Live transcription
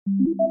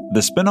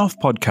The Spin-off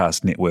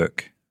Podcast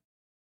Network.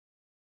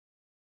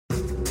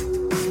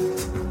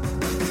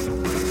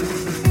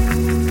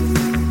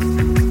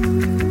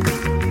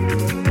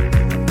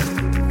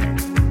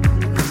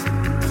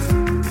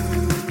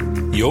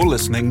 You're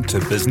listening to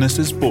Business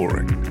is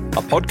Boring,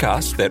 a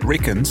podcast that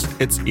reckons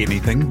it's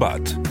anything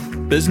but.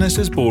 Business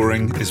is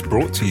Boring is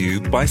brought to you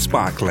by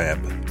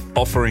SparkLab,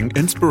 offering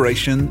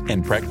inspiration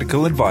and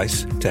practical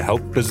advice to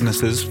help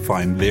businesses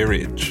find their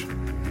edge.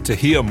 To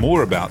hear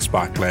more about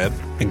SparkLab,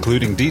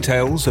 including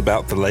details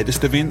about the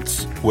latest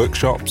events,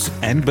 workshops,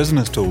 and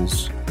business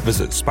tools,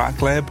 visit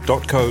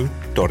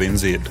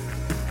sparklab.co.nz.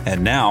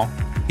 And now,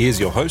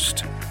 here's your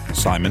host,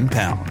 Simon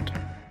Pound.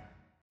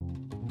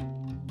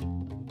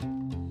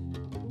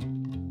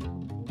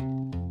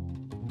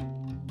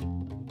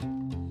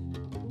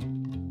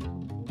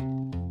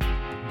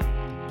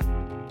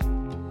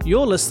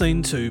 You're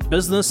listening to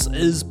Business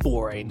is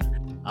Boring,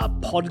 a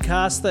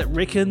podcast that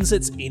reckons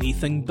it's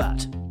anything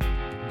but.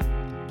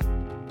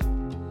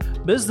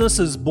 Business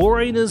is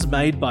Boring is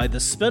made by The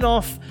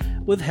Spin-off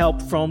with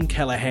help from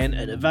Callaghan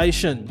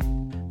Innovation,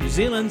 New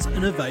Zealand's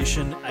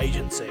innovation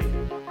agency.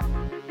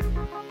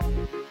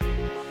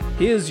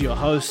 Here's your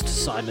host,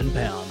 Simon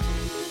Pound.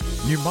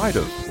 You might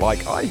have,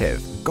 like I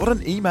have, got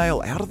an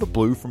email out of the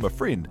blue from a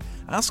friend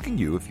asking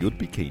you if you'd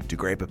be keen to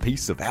grab a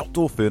piece of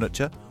outdoor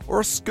furniture or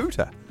a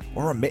scooter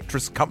or a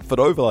mattress comfort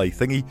overlay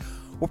thingy,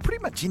 or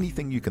pretty much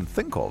anything you can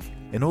think of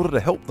in order to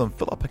help them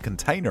fill up a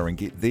container and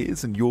get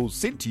theirs and yours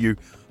sent to you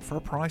for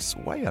a price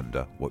way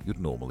under what you'd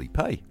normally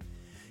pay.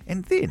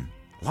 And then,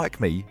 like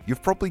me,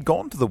 you've probably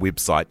gone to the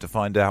website to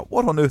find out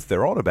what on earth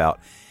they're on about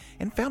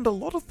and found a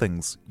lot of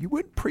things you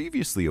weren't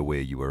previously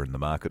aware you were in the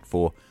market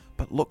for,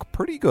 but look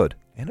pretty good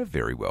and are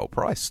very well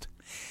priced.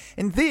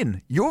 And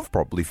then you've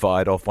probably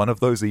fired off one of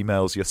those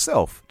emails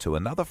yourself to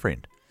another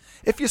friend.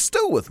 If you're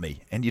still with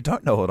me and you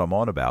don't know what I'm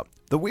on about,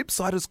 the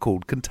website is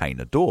called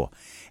Container Door,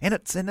 and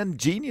it's an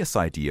ingenious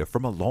idea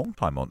from a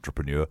long-time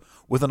entrepreneur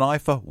with an eye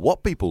for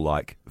what people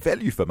like,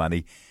 value for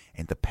money,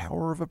 and the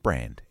power of a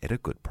brand at a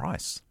good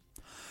price.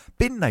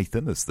 Ben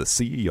Nathan is the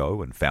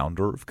CEO and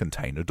founder of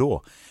Container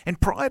Door,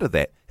 and prior to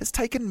that has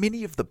taken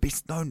many of the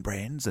best-known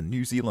brands in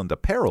New Zealand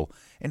apparel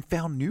and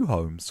found new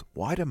homes,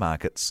 wider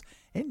markets,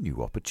 and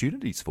new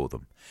opportunities for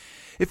them.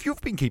 If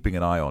you've been keeping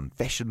an eye on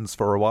fashions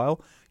for a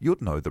while,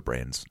 you'd know the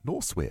brands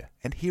Norsewear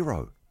and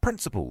Hero,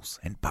 Principles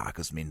and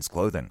Parker's Men's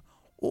Clothing,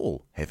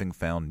 all having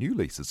found new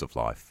leases of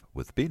life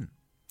with Ben.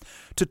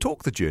 To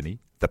talk the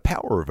journey, the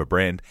power of a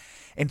brand,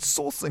 and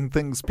sourcing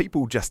things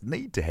people just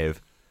need to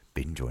have,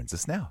 Ben joins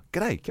us now.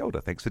 G'day, kia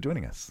ora, thanks for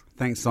joining us.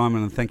 Thanks,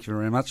 Simon, and thank you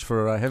very much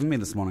for having me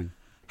this morning.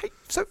 Hey,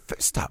 so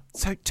first up,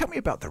 tell me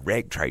about the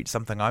rag trade,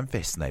 something I'm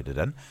fascinated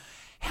in.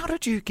 How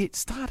did you get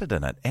started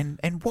in it,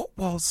 and what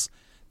was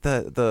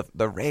the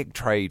rag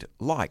trade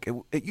like?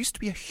 It used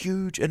to be a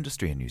huge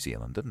industry in New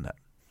Zealand, didn't it?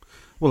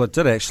 Well, it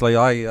did actually.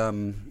 I got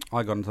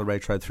into the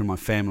rag trade through my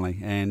family,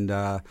 and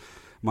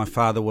my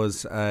father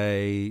was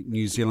a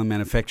New Zealand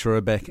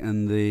manufacturer back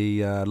in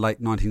the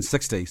late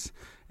 1960s.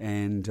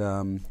 And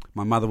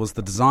my mother was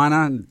the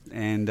designer,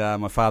 and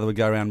my father would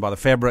go around and buy the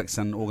fabrics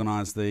and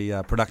organise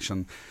the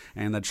production.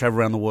 And they'd travel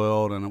around the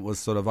world, and it was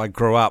sort of, I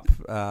grew up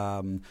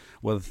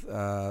with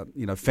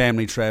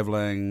family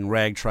travelling,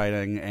 rag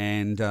trading,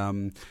 and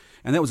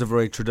that was a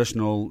very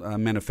traditional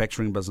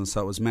manufacturing business.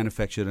 So it was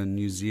manufactured in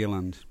New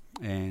Zealand,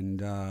 and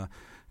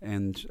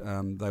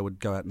they would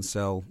go out and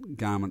sell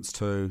garments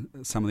to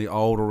some of the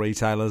older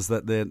retailers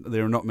that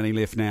there are not many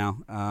left now,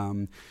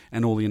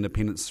 and all the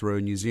independents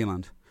through New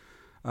Zealand.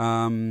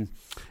 And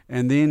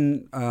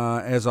then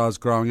as I was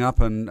growing up,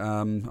 and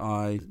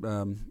I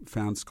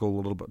found school a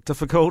little bit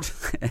difficult,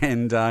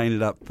 and I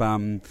ended up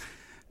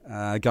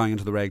going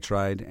into the rag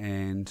trade,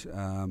 and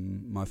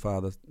my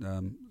father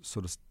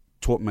sort of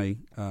taught me,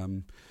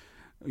 from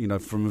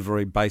a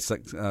very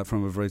basic,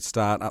 from a very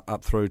start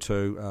up through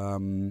to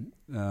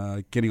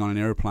getting on an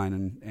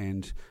aeroplane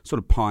and sort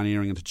of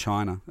pioneering into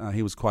China.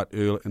 He was quite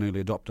an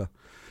early adopter.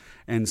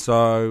 And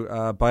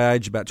so by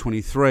age about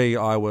 23,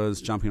 I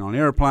was jumping on an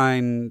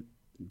aeroplane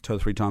 2 or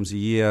 3 times a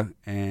year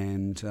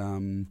and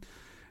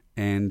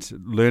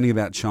learning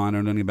about China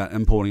and learning about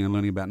importing and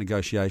learning about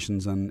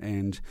negotiations.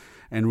 And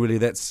really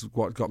that's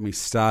what got me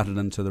started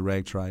into the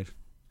rag trade.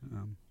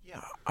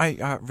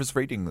 I was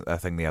reading a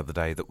thing the other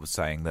day that was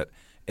saying that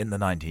in the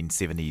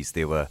 1970s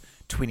there were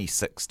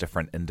 26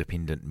 different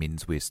independent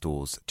menswear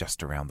stores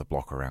just around the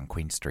block around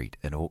Queen Street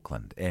in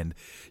Auckland. And,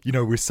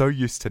 we're so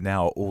used to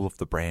now all of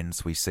the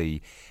brands we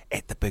see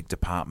at the big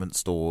department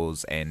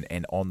stores and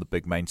on the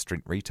big main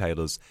street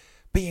retailers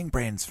being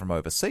brands from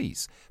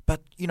overseas.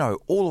 But,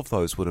 all of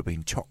those would have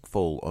been chock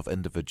full of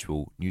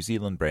individual New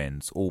Zealand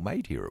brands all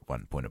made here at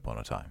one point upon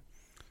a time.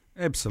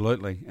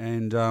 Absolutely.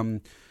 And,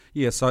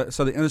 so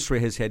the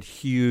industry has had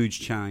huge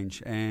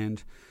change.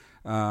 And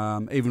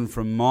even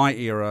from my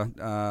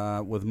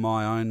era with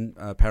my own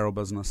apparel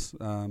business,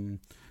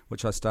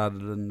 which I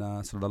started in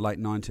sort of the late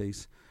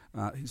 90s,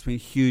 it's been a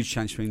huge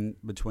change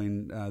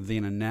between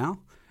then and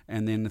now.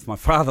 And then if my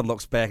father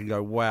looks back and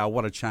go, wow,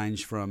 what a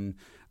change from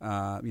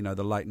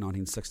the late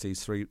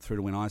 1960s through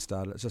to when I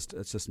started.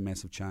 It's just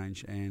massive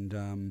change, and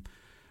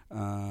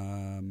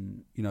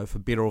for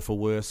better or for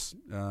worse,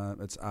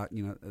 it's a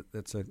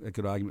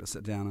good argument to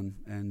sit down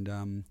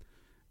and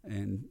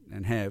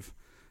have.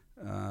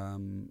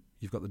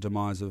 You've got the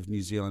demise of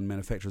New Zealand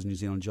manufacturers, New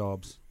Zealand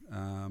jobs,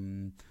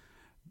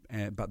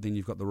 but then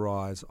you've got the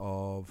rise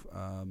of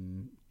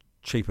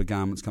cheaper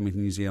garments coming to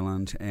New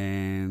Zealand,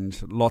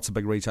 and lots of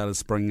big retailers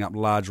springing up,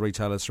 large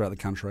retailers throughout the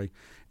country,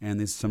 and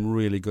there's some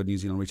really good New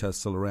Zealand retailers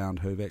still around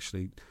who've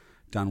actually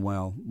done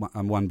well.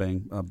 One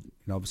being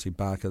obviously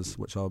Barker's,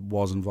 which I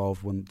was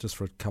involved with just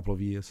for a couple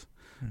of years,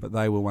 but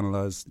they were one of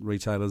those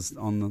retailers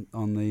on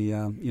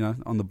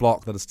the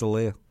block that are still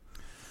there.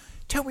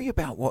 Tell me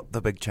about what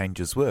the big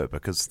changes were,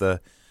 because the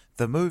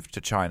move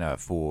to China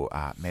for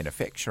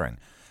manufacturing,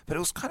 but it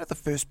was kind of the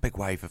first big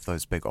wave of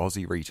those big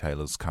Aussie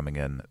retailers coming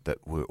in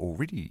that were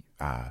already,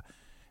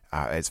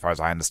 as far as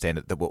I understand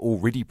it, that were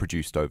already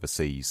produced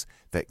overseas,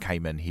 that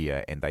came in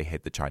here, and they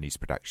had the Chinese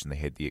production, they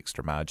had the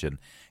extra margin,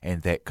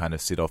 and that kind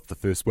of set off the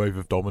first wave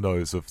of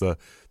dominoes of the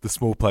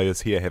small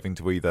players here having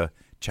to either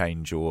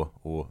change or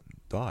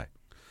die.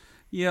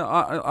 Yeah,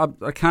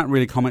 I can't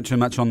really comment too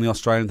much on the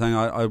Australian thing.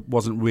 I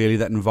wasn't really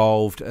that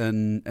involved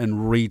in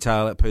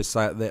retail per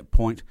se at that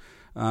point.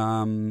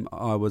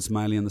 I was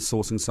mainly on the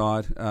sourcing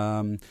side.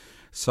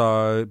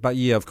 But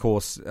yeah, of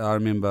course, I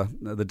remember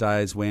the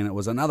days when it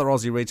was another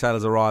Aussie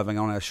retailers arriving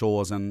on our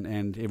shores,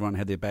 and everyone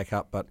had their back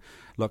up. But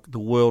look, the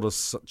world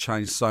has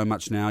changed so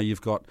much now. You've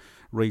got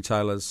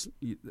retailers,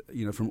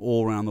 from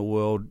all around the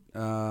world,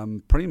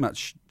 pretty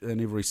much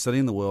in every city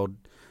in the world.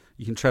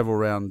 You can travel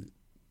around,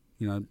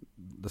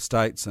 the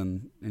States,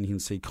 and you can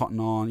see Cotton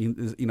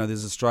On.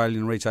 There's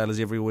Australian retailers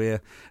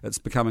everywhere. It's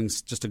becoming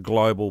just a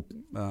global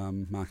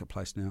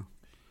marketplace now.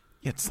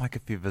 Yeah, it's like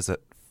if you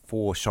visit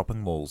 4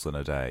 shopping malls in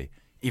a day,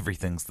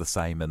 everything's the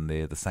same in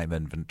there, the same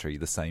inventory,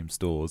 the same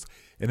stores.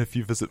 And if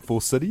you visit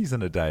 4 cities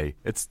in a day,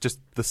 it's just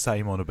the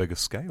same on a bigger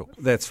scale.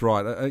 That's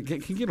right. It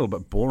can get a little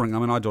bit boring. I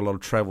mean, I do a lot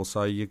of travel,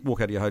 so you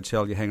walk out of your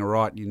hotel, you hang a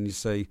right, and you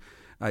see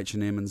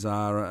H&M and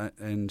Zara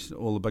and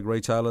all the big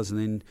retailers, and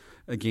then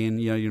again,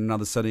 you're in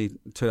another city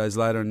 2 days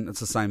later, and it's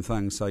the same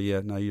thing. So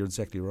yeah, no, you're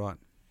exactly right.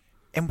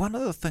 And one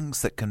of the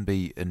things that can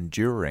be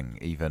enduring,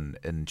 even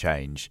in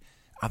change,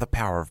 are the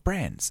power of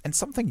brands. And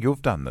something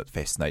you've done that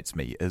fascinates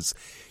me is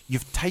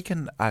you've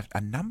taken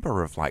a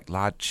number of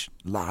large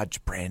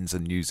brands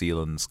in New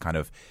Zealand's kind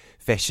of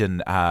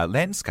fashion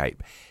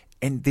landscape,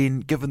 and then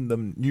given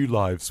them new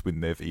lives when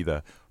they've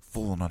either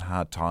fallen on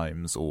hard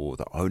times or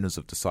the owners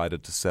have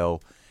decided to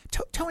sell.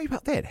 Tell me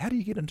about that. How do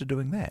you get into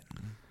doing that?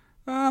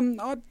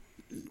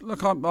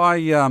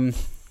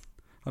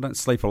 I don't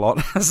sleep a lot,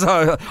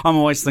 so I'm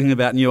always thinking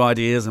about new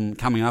ideas and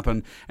coming up,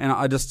 and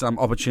I just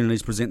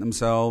opportunities present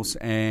themselves,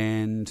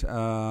 and it's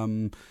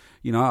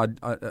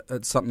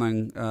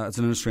something. It's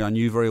an industry I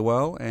knew very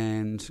well,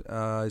 and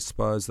I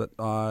suppose that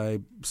I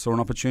saw an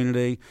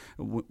opportunity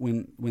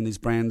when these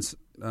brands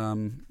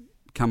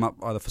come up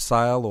either for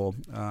sale or.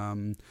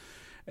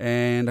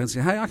 And I can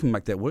say, hey, I can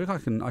make that work. I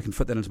can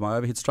fit that into my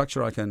overhead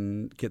structure. I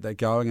can get that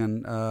going.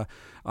 And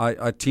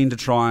I tend to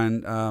try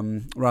and,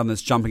 rather than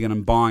just jumping in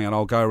and buying it,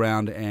 I'll go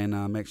around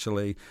and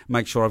actually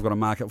make sure I've got a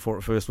market for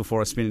it first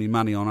before I spend any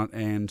money on it.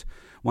 And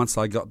once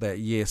I got that,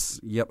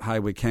 hey,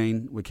 we're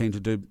keen to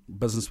do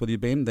business with you,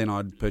 Ben, then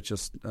I'd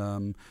purchase,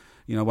 one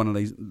of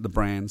the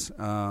brands.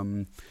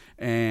 And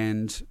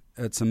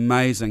it's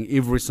amazing.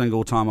 Every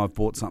single time I've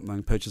bought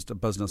something, purchased a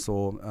business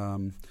or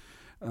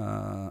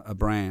a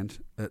brand,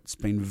 it's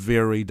been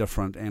very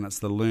different, and it's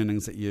the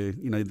learnings that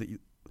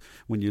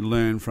when you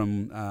learn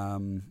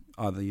from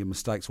either your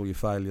mistakes or your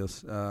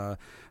failures,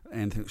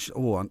 and think,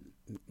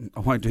 I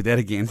won't do that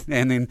again.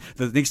 And then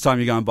the next time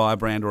you go and buy a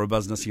brand or a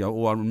business, you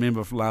go, I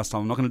remember from last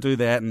time, I'm not going to do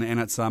that. And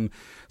it's so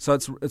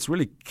it's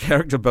really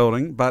character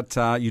building, but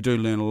you do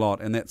learn a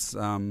lot, and that's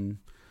that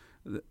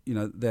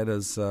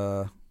is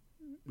a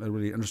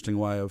really interesting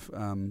way of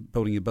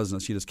building your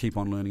business. You just keep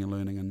on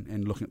learning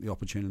and looking at the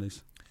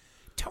opportunities.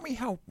 Tell me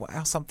how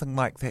something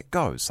like that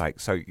goes.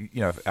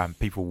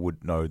 People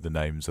would know the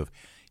names of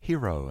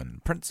Hero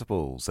and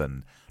Principles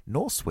and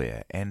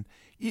Norsewear, and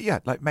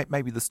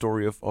maybe the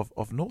story of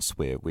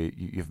Norsewear, where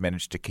you've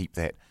managed to keep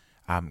that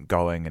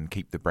going and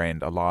keep the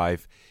brand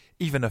alive,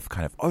 even if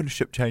kind of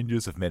ownership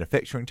changes, if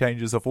manufacturing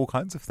changes, if all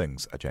kinds of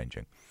things are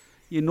changing.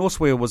 Yeah,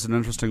 Norsewear was an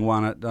interesting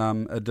one. It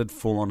did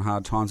fall on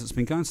hard times. It's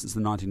been going since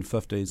the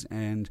 1950s,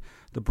 and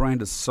the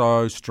brand is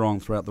so strong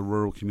throughout the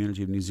rural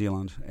community of New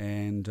Zealand.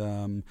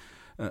 And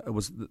it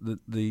was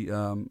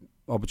the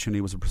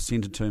opportunity was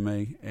presented to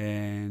me,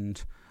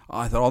 and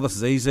I thought, this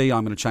is easy.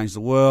 I'm going to change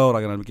the world.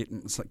 I'm going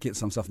to get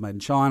some stuff made in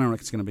China, and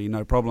it's going to be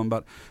no problem.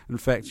 But in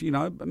fact,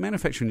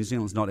 manufacturing in New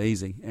Zealand is not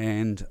easy,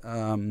 and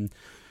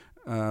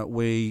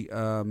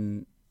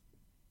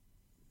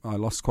I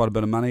lost quite a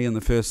bit of money in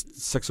the first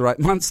 6 or 8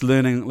 months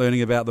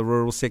learning about the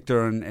rural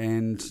sector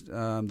and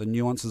the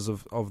nuances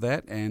of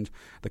that and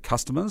the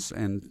customers,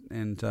 and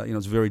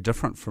it's very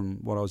different from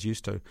what I was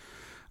used to.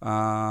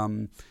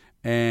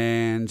 And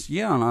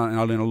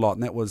I learned a lot,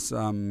 and that was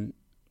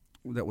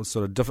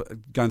sort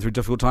of going through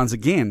difficult times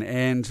again,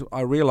 and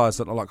I realised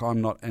that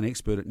I'm not an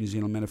expert at New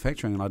Zealand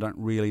manufacturing, and I don't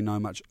really know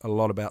a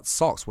lot about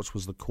socks, which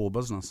was the core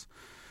business.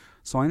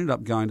 So I ended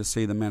up going to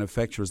see the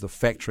manufacturers, the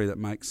factory that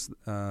makes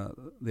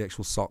the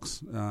actual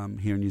socks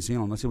here in New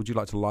Zealand. I said, "Would you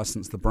like to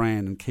license the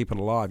brand and keep it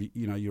alive?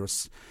 You're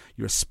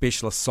a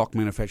specialist sock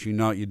manufacturer. You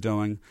know what you're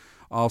doing.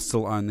 I'll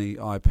still own the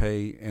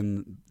IP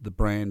and the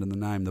brand and the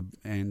name,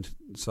 and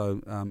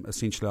so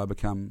essentially I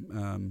become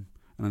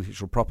an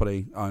intellectual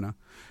property owner,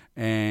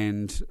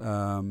 and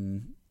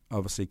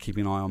obviously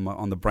keeping an eye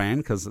on the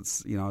brand because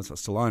it's I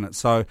still own it.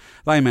 So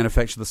they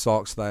manufacture the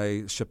socks,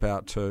 they ship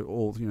out to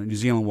all New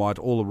Zealand wide,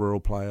 all the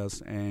rural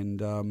players,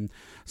 and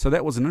so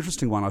that was an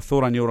interesting one. I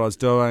thought I knew what I was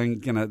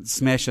doing,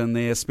 smash in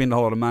there, spend a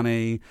whole lot of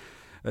money.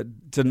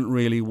 It didn't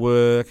really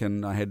work,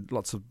 and I had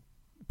lots of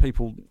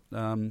people,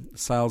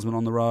 salesmen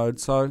on the road.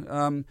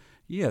 So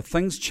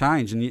things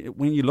change, and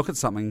when you look at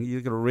something,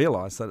 you've got to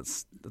realise that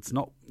it's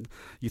not.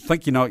 You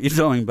think you know what you're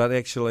doing, but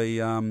actually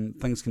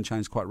things can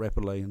change quite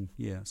rapidly. And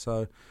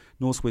so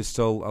Northsquare's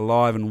still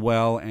alive and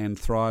well and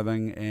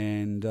thriving,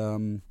 and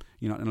and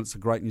it's a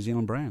great New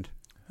Zealand brand.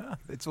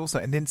 It's also,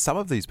 and then some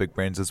of these big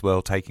brands as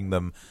well, taking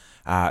them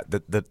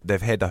that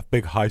they've had a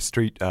big high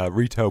street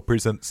retail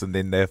presence, and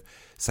then they've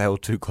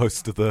sailed too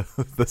close to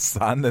the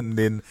sun, and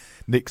then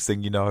next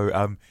thing you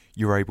know,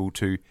 you're able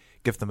to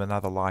give them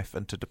another life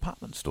into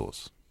department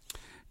stores.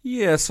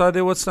 Yeah, so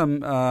there was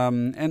some,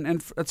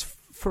 and it's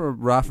for a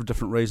raft of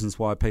different reasons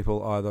why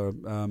people either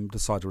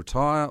decide to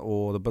retire,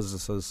 or the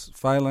business is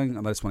failing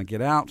and they just want to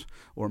get out,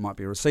 or it might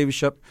be a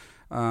receivership.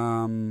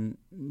 There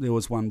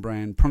was one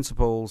brand,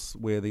 Principles,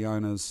 where the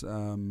owners,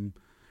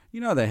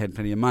 they had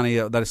plenty of money.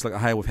 They just like,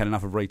 hey, we've had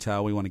enough of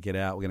retail. We want to get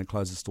out. We're going to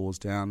close the stores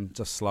down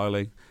just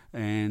slowly.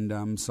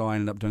 And so I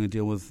ended up doing a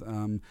deal with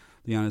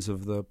the owners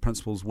of the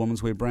Principles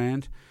women's wear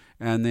brand.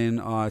 And then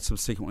I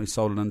subsequently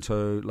sold it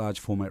into large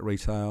format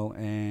retail.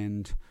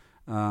 And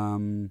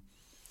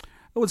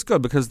it was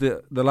good because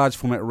the large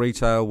format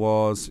retail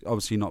was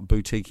obviously not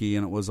boutiquey,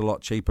 and it was a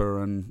lot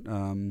cheaper,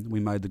 and we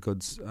made the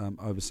goods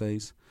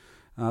overseas.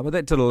 But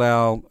that did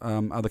allow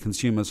other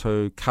consumers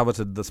who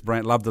coveted this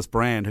brand, loved this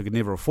brand, who could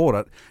never afford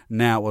it.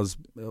 Now it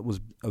was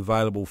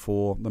available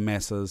for the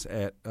masses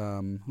at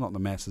not the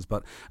masses,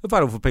 but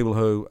available for people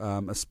who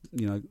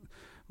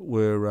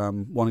were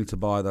wanting to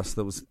buy this.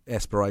 That was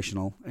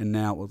aspirational, and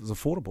now it was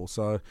affordable.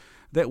 So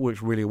that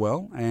worked really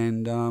well,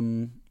 and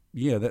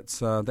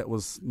that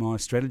was my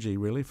strategy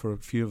really for a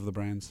few of the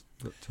brands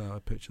that I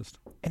purchased.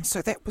 And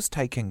so that was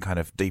taking kind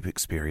of deep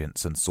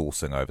experience in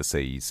sourcing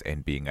overseas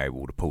and being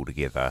able to pull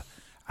together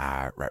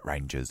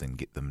ranges and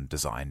get them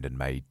designed and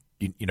made,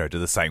 to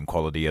the same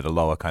quality at a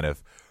lower kind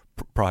of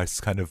price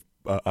kind of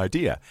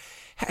idea.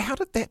 How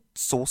did that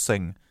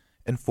sourcing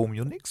inform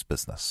your next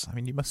business? I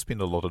mean, you must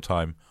spend a lot of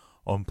time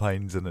on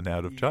planes in and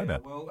out of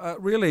China. Well,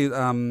 really,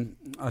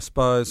 I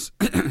suppose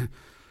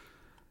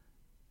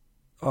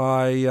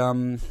my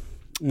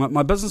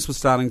business was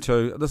starting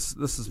to. This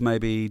is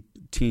maybe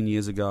 10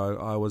 years ago.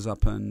 I was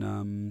up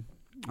in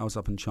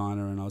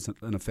China, and I was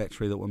in a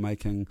factory that were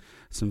making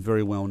some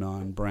very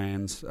well-known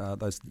brands,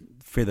 those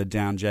feather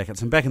down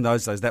jackets. And back in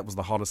those days, that was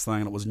the hottest thing,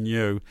 and it was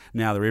new.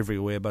 Now they're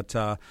everywhere. But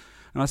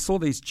and I saw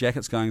these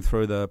jackets going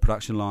through the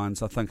production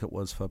lines. I think it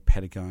was for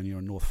Patagonia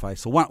or North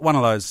Face, or one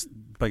of those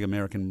big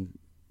American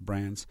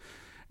brands.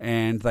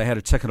 And they had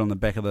a ticket on the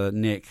back of the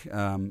neck,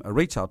 a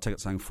retail ticket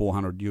saying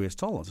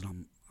 $400. And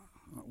I'm,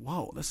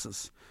 whoa, this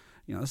is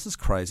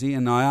crazy.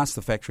 And I asked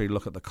the factory to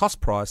look at the cost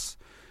price.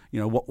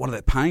 What are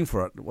they paying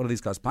for it? What are these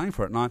guys paying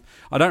for it? And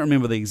I don't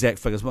remember the exact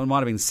figures, but it might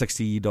have been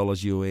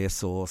 $60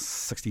 US or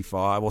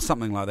 65 or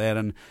something like that.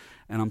 And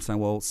I'm saying,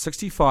 well,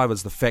 65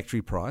 is the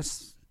factory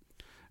price.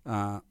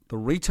 The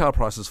retail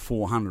price is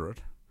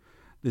 400.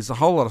 There's a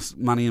whole lot of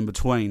money in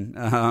between.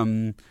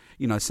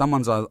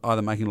 Someone's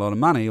either making a lot of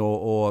money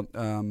or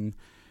and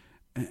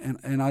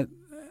I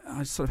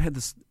sort of had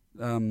this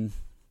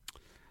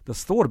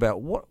thought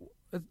about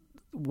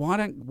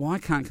why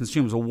can't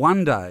consumers, or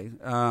one day,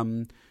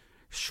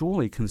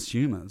 surely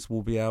consumers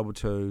will be able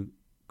to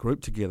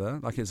group together,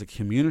 like as a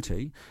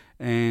community,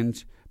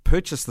 and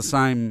purchase the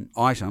same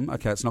item.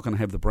 Okay, it's not going to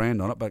have the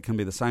brand on it, but it can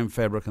be the same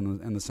fabric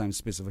and the same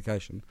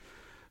specification.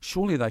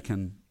 Surely they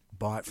can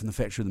buy it from the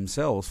factory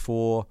themselves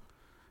for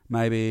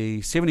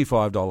maybe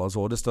 $75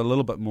 or just a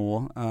little bit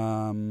more,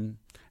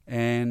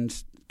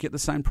 and get the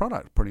same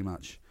product pretty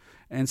much.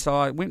 And so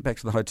I went back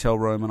to the hotel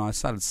room and I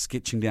started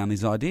sketching down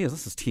these ideas.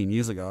 This is 10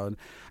 years ago. And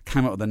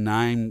came up with a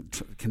name,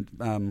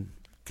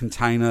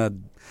 container.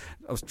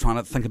 I was trying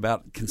to think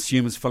about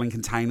consumers filling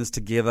containers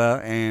together,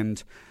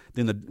 and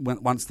then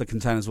once the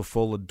containers were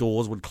full, the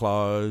doors would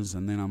close,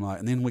 and then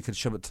and then we could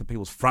ship it to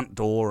people's front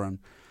door,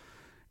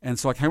 and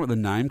so I came up with the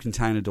name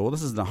Container Door.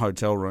 This is in a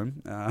hotel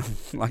room,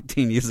 like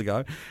 10 years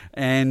ago,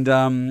 and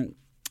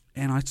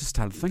I just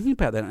started thinking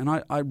about that, and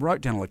I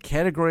wrote down all the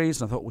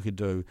categories, and I thought we could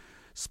do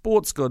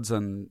sports goods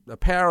and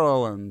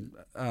apparel and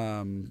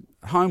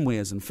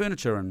homewares and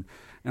furniture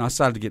And I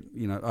started to get,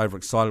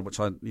 overexcited, which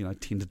I,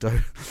 tend to do.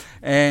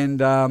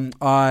 And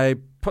I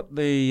put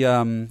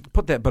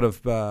that bit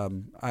of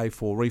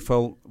A4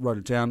 refill, wrote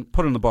it down,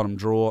 put it in the bottom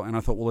drawer, and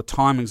I thought, well, the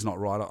timing's not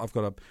right. I've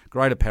got a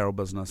great apparel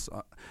business,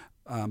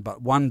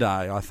 but one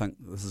day I think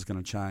this is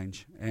going to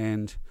change.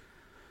 And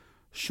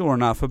sure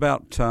enough,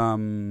 about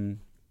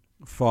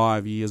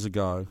 5 years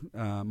ago,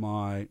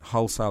 my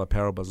wholesale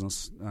apparel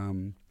business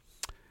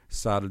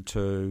started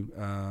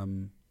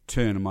to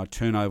turn, and my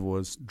turnover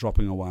was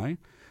dropping away.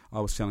 I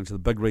was selling to the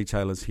big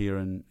retailers here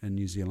in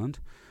New Zealand,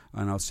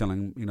 and I was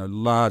selling,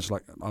 large,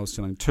 like I was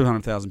selling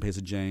 200,000 pairs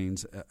of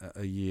jeans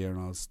a year, and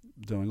I was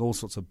doing all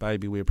sorts of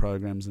baby wear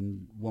programs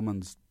and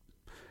women's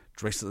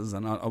dresses,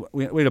 and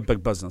we had a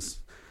big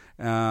business,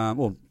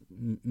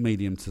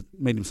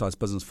 medium-sized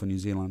business for New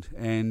Zealand,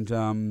 and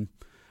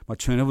my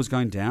turnover was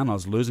going down. I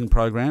was losing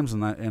programs,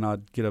 and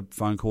I'd get a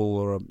phone call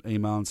or an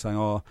email and saying,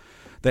 "Oh,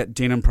 that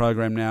denim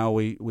program now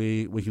we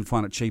can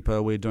find it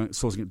cheaper. We're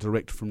sourcing it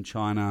direct from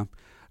China.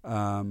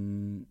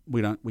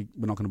 We're not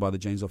going to buy the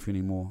jeans off you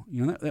anymore."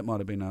 That might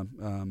have been a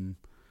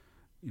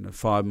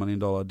 $5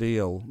 million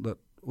deal that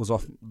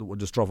would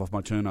just drop off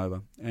my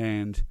turnover.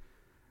 And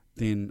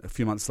then a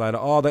few months later,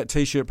 that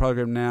T-shirt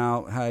program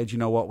now, hey, do you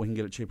know what? We can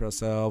get it cheaper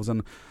ourselves.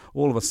 And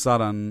all of a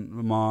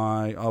sudden,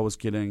 I was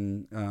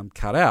getting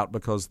cut out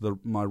because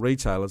my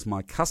retailers,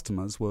 my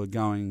customers, were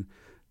going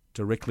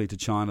directly to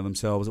China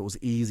themselves. It was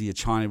easier.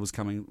 China was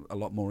coming a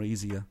lot more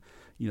easier.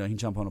 You can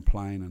jump on a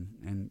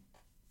plane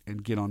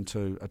and get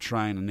onto a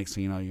train, and next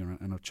thing you know, you're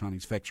in a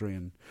Chinese factory.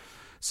 And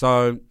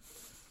so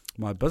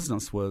my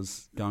business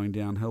was going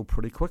downhill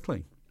pretty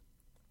quickly.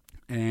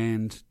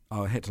 And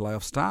I had to lay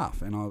off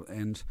staff,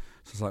 and so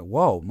it's like,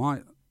 whoa,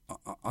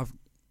 I've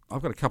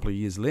got a couple of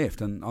years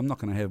left, and I'm not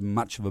going to have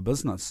much of a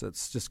business.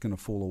 It's just going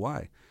to fall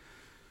away.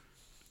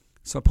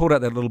 So I pulled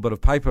out that little bit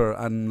of paper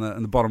in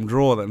the bottom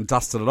drawer and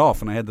dusted it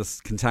off, and I had this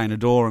container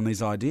door and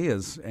these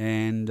ideas.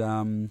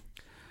 And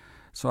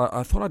so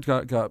I thought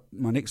I'd go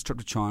my next trip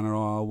to China.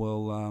 I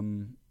will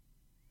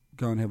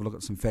go and have a look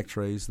at some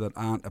factories that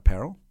aren't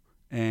apparel,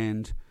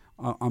 and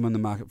I'm in the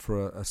market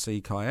for a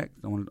sea kayak.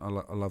 I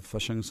love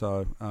fishing,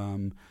 so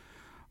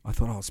I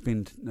thought I'll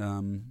spend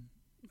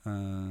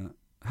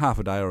half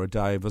a day or a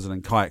day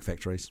visiting kayak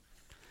factories,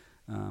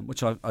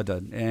 which I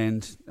did,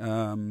 and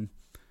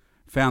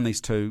found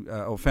these two,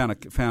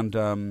 found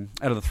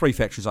out of the three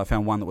factories, I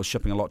found one that was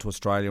shipping a lot to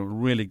Australia,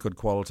 really good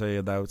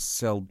quality. They would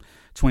sell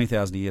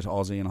 20,000 a year to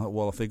Aussie, and I thought,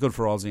 well, if they're good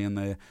for Aussie and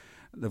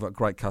they've got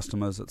great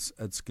customers,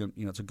 it's good,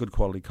 it's a good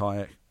quality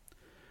kayak.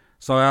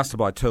 So I asked to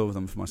buy two of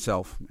them for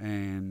myself,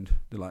 and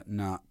they're like,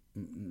 no,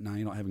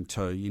 you're not having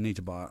two. You need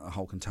to buy a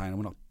whole container.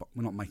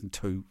 We're not making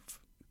two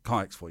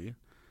kayaks for you.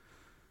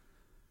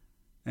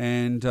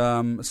 And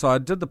so I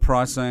did the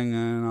pricing,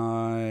 and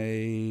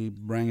I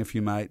rang a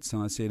few mates,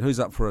 and I said,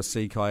 who's up for a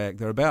sea kayak?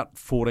 They're about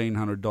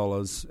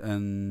 $1,400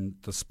 in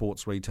the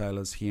sports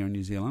retailers here in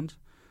New Zealand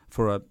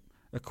for a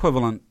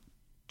equivalent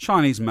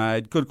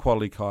Chinese-made, good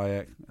quality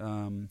kayak.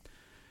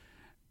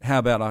 How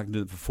about I can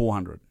do it for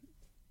 $400?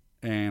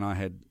 And I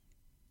had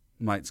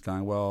mates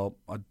going, well,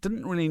 I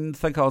didn't really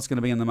think I was going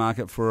to be in the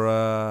market for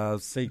a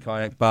sea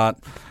kayak, but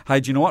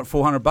hey, do you know what?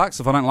 $400.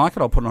 If I don't like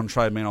it, I'll put it on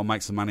Trade Me and I'll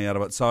make some money out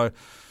of it. So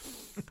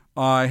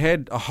I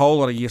had a whole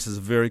lot of yeses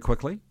very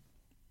quickly.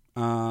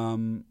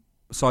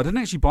 So I didn't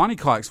actually buy any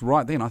kayaks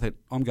right then. I thought,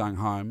 I'm going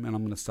home and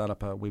I'm going to start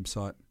up a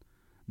website.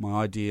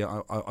 My idea,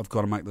 I've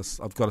got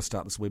to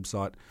start this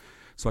website.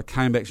 So I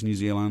came back to New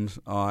Zealand.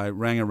 I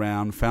rang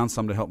around, found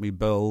someone to help me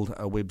build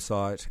a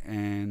website,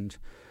 and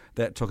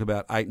that took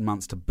about 8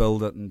 months to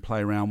build it and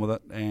play around with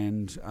it.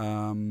 And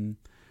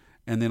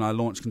then I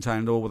launched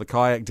Container Door with a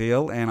kayak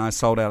deal, and I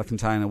sold out a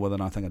container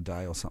within, I think, a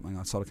day or something.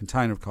 I sold a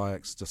container of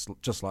kayaks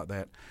just like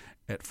that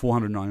at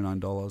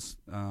 $499,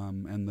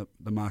 and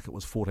the market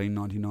was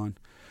 $14.99.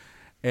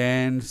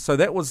 And so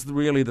that was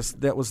really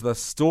the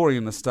story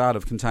and the start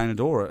of Container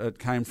Door. It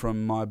came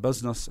from my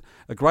business,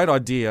 a great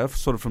idea,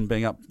 sort of from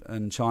being up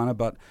in China,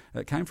 but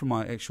it came from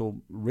my actual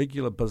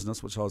regular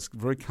business, which I was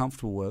very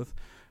comfortable with,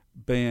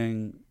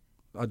 I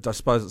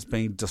suppose it's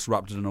being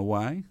disrupted in a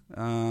way,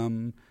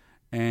 and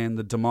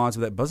the demise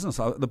of that business.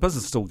 The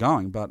business is still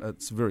going, but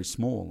it's very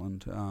small,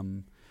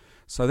 and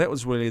so that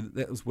was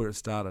where it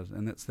started,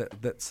 and that's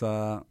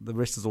the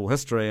rest is all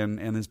history,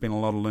 and there's been a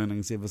lot of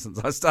learnings ever since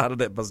I started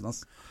that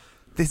business.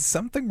 There's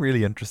something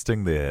really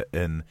interesting there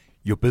in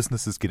your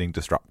business is getting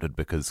disrupted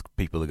because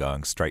people are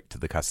going straight to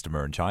the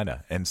customer in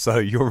China. And so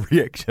your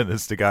reaction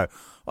is to go,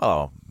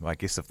 oh, I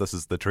guess if this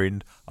is the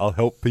trend, I'll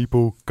help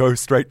people go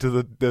straight to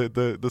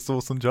the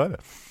source in China.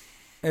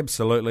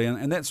 Absolutely.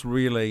 And that's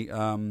really,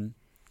 I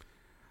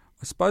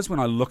suppose when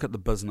I look at the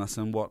business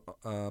and what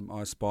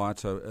I aspire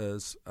to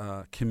is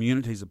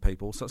communities of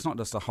people. So it's not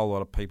just a whole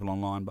lot of people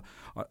online, but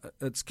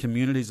it's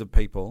communities of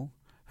people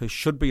who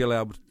should be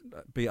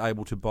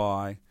able to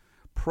buy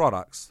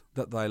products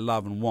that they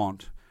love and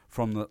want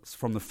from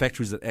the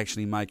factories that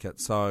actually make it.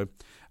 So,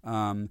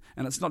 and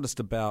it's not just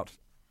about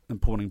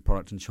importing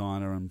product in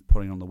China and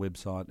putting it on the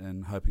website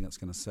and hoping it's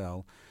going to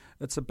sell.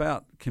 It's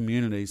about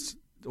communities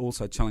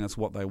also telling us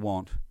what they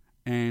want.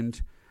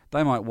 And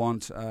they might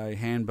want a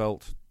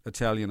hand-built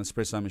Italian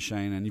espresso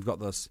machine, and you've got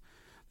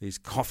these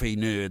coffee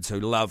nerds who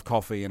love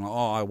coffee, and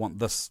I want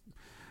this.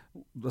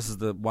 This is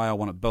the way I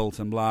want it built,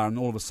 and blah. And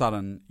all of a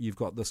sudden, you've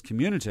got this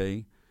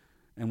community,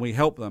 and we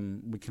help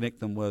them. We connect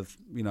them with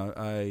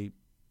a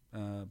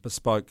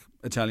bespoke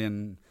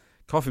Italian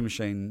coffee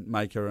machine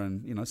maker,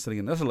 and sitting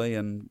in Italy,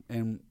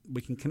 and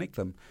we can connect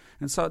them.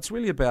 And so it's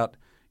really about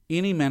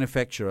any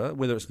manufacturer,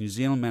 whether it's New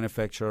Zealand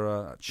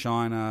manufacturer,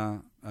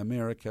 China,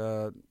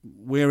 America,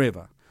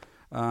 wherever.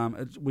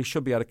 We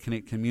should be able to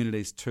connect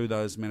communities to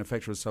those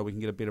manufacturers so we can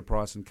get a better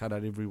price and cut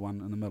out everyone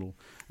in the middle.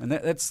 And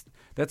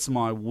that's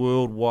my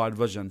worldwide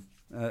vision,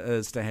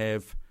 is to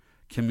have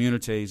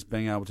communities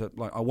being able to,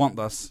 I want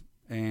this,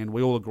 and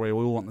we all agree,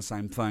 we all want the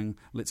same thing,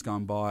 let's go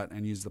and buy it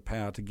and use the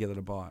power together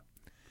to buy it.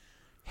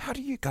 How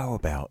do you go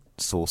about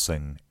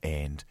sourcing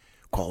and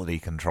quality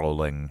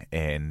controlling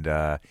and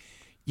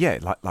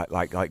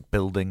like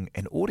building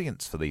an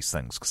audience for these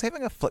things? Because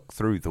having a flick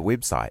through the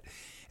website,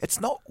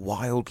 it's not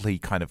wildly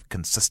kind of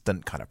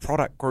consistent kind of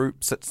product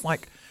groups. It's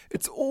like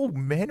it's all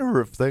manner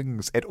of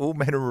things at all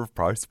manner of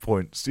price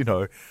points,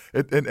 I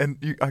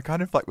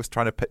kind of was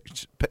trying to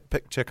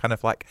picture kind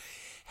of like,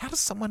 how does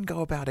someone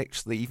go about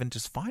actually even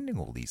just finding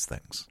all these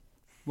things?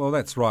 Well,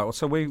 that's right. Well,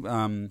 so we,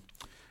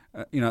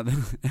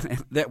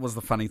 that was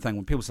the funny thing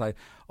when people say,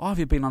 "Oh, have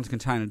you been onto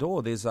Container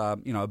Door? There's a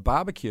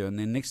barbecue, and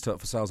then next to it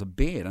for sale is a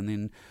bed, and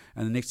then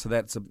next to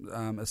that's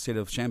a set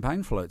of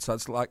champagne flutes." So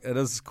it's it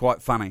is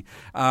quite funny.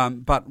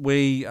 But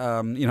we,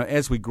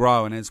 as we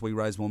grow and as we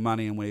raise more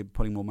money and we're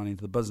putting more money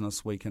into the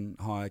business, we can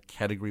hire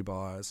category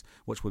buyers,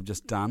 which we've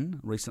just done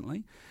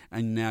recently.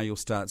 And now you'll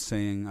start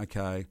seeing,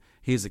 okay,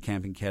 here's a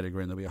camping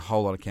category, and there'll be a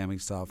whole lot of camping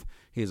stuff.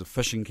 Here's a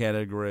fishing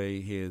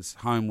category. Here's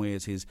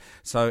homewares.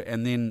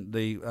 And then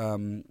the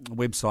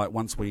website,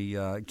 once we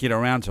get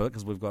around to it,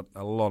 because we've got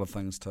a lot of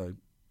things to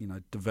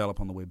develop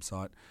on the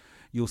website,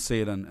 you'll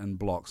see it in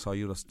blocks. So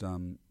you'll just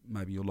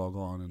maybe you'll log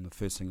on, and the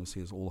first thing you'll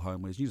see is all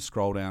homewares. You just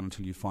scroll down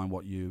until you find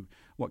what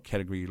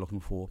category you're looking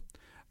for.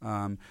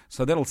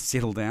 So that'll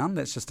settle down.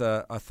 That's just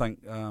I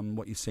think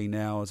what you see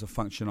now is a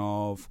function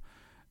of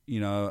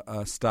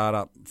a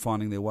startup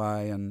finding their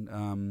way,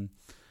 and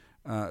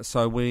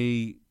so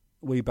we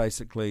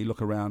basically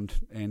look around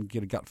and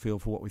get a gut feel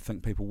for what we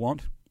think people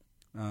want.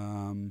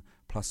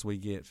 Plus we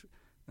get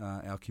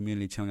our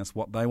community telling us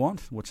what they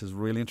want, which is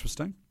really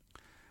interesting.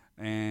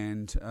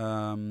 And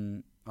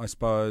I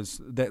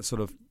suppose that's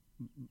how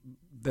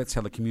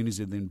the communities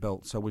are then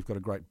built. So we've got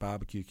a great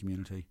barbecue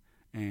community,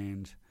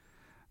 and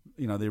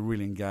they're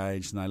really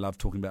engaged, and they love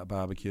talking about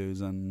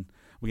barbecues, and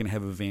we're going to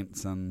have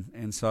events,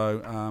 and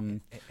so.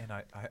 And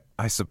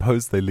I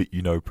suppose they let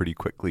you know pretty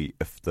quickly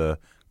if the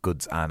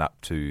goods aren't up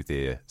to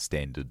their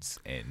standards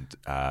and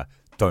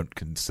don't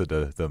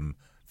consider them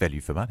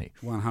value for money.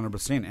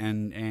 100%,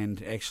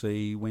 and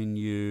actually when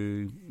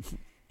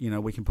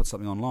we can put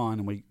something online,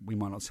 and we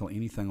might not sell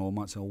anything, or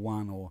might sell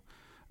one or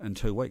in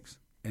 2 weeks,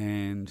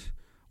 and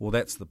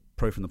that's the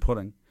proof in the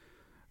pudding.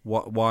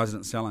 Why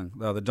isn't it selling?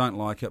 They don't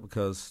like it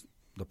because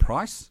the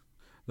price,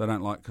 they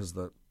don't like it because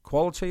the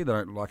quality, they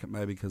don't like it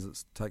maybe because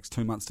it takes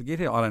 2 months to get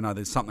here. I don't know,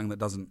 there's something that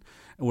doesn't,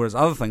 whereas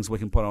other things we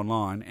can put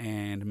online,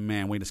 and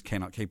man, we just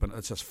cannot keep it,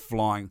 it's just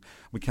flying.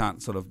 We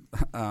can't sort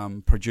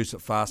of produce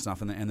it fast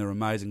enough, and they're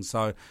amazing.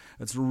 So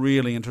it's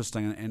really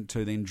interesting and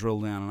to then drill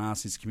down and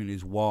ask these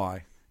communities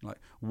why. Like,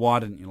 why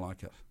didn't you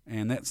like it?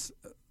 And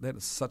that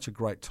is such a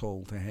great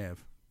tool to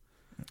have.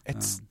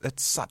 It's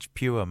such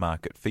pure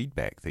market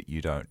feedback that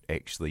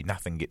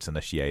nothing gets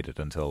initiated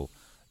until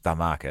the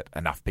market,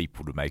 enough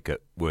people to make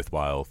it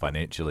worthwhile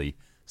financially,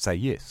 say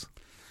yes.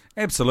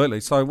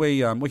 Absolutely. So we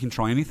can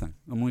try anything.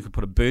 And we could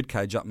put a bird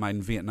cage up made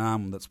in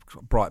Vietnam that's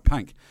bright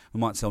pink. We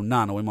might sell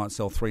none, or we might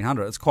sell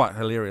 300. It's quite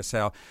hilarious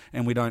how,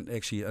 and we don't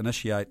actually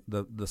initiate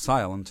the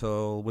sale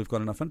until we've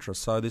got enough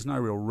interest. So there's no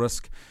real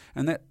risk,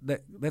 and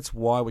that's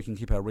why we can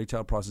keep our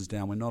retail prices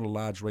down. We're not a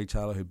large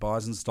retailer who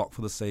buys in stock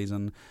for the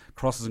season,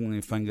 crosses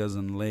their fingers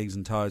and legs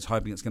and toes,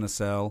 hoping it's going to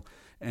sell.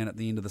 And at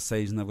the end of the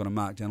season, they've got to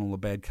mark down all the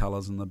bad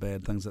colours and the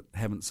bad things that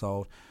haven't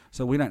sold.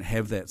 So we don't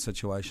have that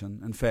situation.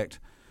 In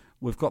fact,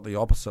 we've got the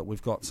opposite.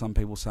 We've got some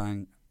people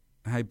saying,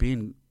 "Hey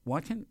Ben,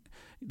 why can't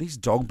these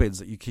dog beds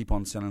that you keep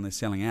on selling, they're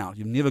selling out.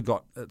 You've never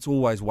got, it's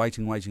always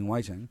waiting.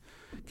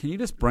 Can you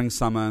just bring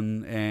some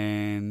in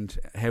and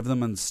have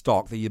them in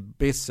stock? They're your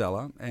best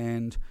seller,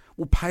 and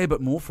we'll pay a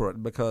bit more for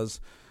it, because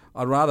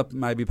I'd rather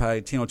maybe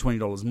pay $10 or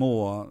 $20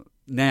 more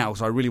now,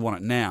 because I really want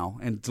it now,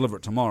 and deliver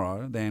it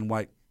tomorrow, than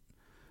wait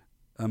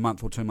a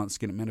month or 2 months to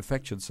get it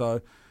manufactured."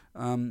 So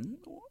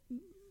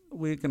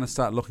we're going to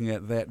start looking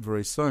at that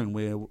very soon,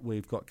 where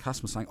we've got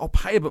customers saying, "I'll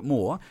pay a bit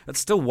more. It's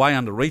still way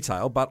under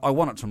retail, but I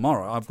want it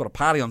tomorrow. I've got a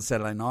party on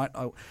Saturday night."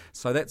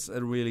 So that's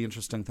a really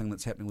interesting thing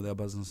that's happening with our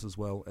business as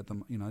well at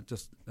the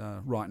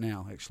right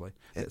now, actually.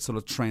 That sort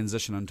of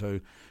transition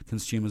into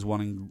consumers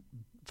wanting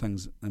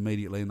things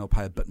immediately, and they'll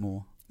pay a bit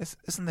more.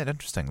 Isn't that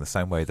interesting? The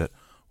same way that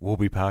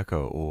Warby Parker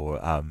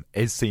or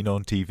as seen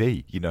on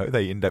TV.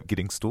 They end up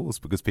getting stores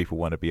because people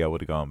want to be able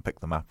to go and pick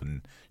them up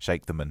and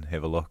shake them and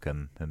have a look,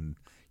 and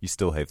you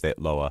still have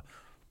that lower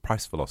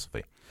price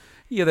philosophy.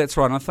 Yeah, that's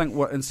right. And I think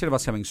instead of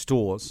us having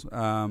stores,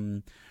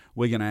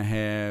 we're going to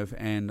have,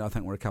 and I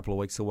think we're a couple of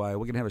weeks away,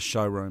 we're going to have a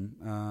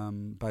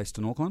showroom based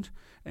in Auckland,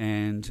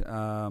 and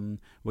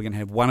we're going to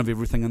have one of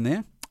everything in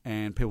there,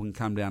 and people can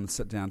come down and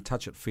sit down,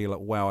 touch it, feel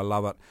it, wow, I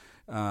love it.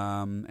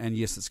 And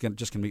yes, it's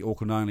just going to be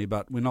Auckland only,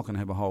 but we're not going to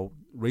have a whole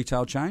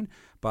retail chain.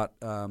 But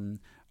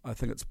I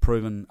think it's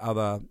proven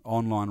other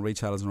online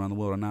retailers around the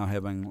world are now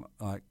having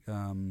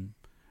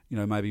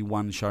maybe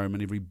one showroom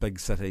in every big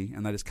city,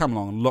 and they just come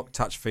along and look,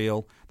 touch,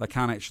 feel. They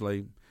can't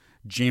actually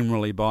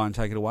generally buy and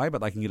take it away,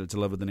 but they can get it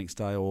delivered the next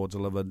day or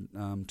delivered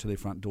to their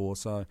front door.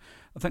 So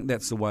I think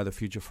that's the way of the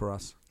future for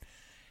us.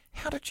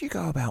 How did you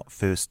go about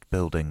first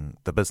building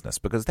the business?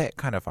 Because that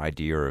kind of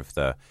idea of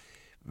the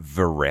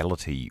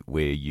virality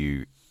where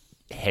you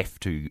have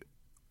to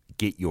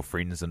get your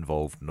friends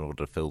involved in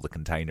order to fill the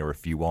container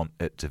if you want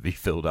it to be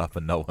filled up,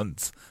 and no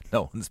one's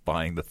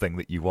buying the thing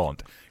that you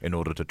want in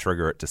order to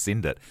trigger it to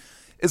send it,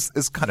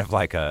 is kind of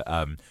like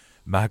a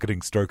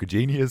marketing stroke of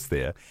genius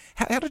there.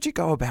 How did you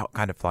go about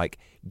kind of like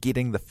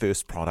getting the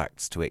first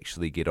products to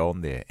actually get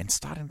on there and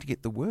starting to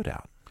get the word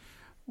out?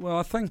 Well,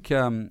 I think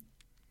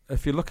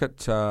if you look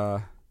at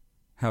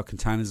how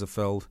containers are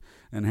filled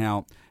and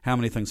how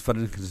many things fit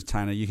in a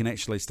container, you can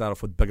actually start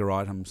off with bigger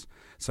items.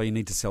 So you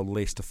need to sell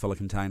less to fill a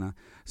container.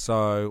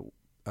 So,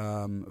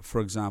 for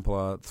example,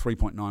 a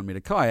 3.9 metre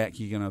kayak,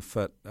 you're going to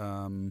fit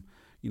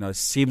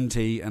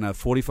 70 in a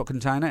 40-foot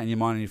container, and you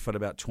might only fit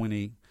about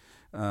 20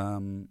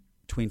 in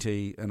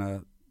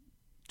a,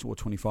 or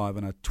 25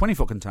 in a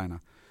 20-foot container.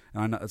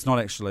 And I know it's not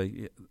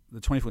actually, the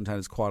 20-foot container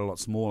is quite a lot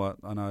smaller.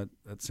 I know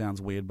it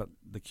sounds weird, but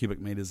the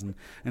cubic metres.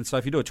 And so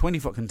if you do a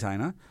 20-foot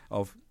container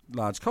of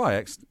large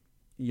kayaks,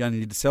 you only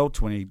need to sell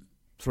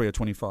 23 or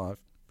 25.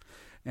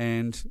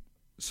 And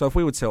so if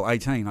we would sell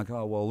 18, I go,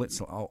 oh, well,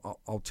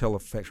 I'll tell the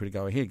factory to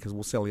go ahead, because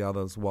we'll sell the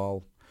others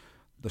while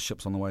the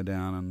ship's on the way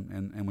down,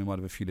 and we might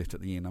have a few left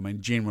at the end. I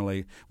mean,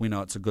 generally, we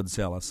know it's a good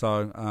seller.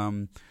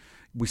 So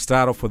we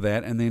start off with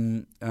that, and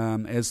then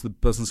as the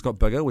business got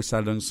bigger, we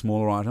started doing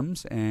smaller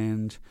items,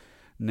 and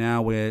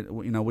now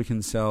we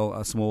can sell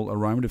a small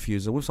aroma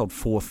diffuser. We've sold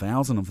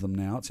 4,000 of them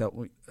now.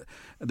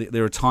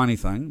 They're a tiny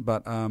thing,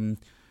 but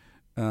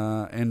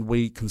and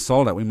we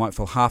consolidate. We might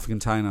fill half a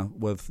container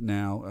with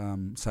now,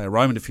 say,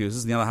 aroma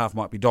diffusers, and the other half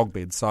might be dog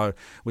beds. So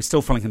we're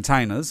still filling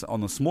containers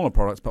on the smaller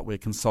products, but we're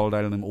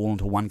consolidating them all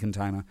into one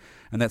container,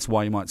 and that's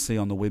why you might see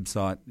on the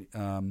website,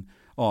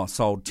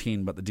 sold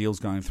 10, but the deal's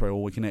going through,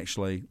 or we can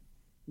actually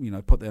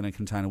put that in a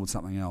container with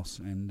something else.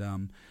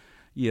 And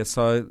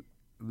so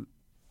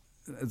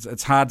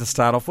it's hard to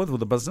start off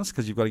with a business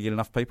because you've got to get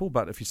enough people,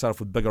 but if you start off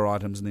with bigger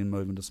items and then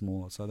move into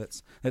smaller. So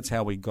that's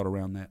how we got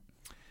around that.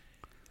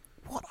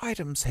 What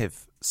items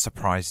have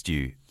surprised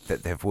you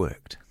that they've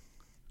worked?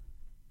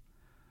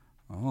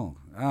 Oh,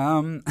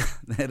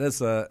 that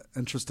is an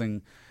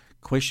interesting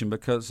question,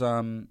 because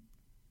I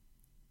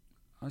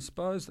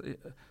suppose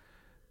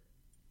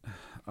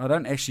I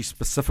don't actually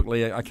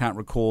specifically, I can't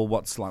recall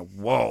what's like,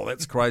 whoa,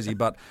 that's crazy.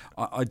 But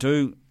I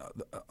do,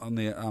 on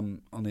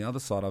the other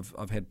side,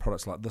 I've had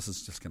products like, this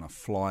is just going to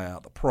fly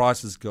out. The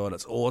price is good.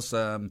 It's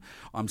awesome.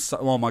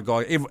 Oh my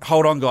God.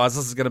 Hold on, guys.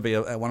 This is going to be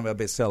one of our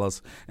best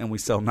sellers. And we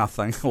sell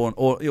nothing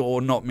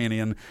or not many.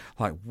 And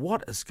like,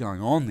 what is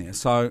going on there?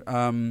 So,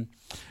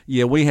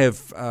 we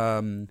have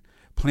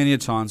plenty of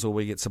times where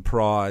we get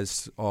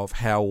surprised of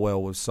how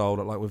well we've sold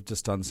it. Like, we've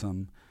just done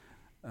some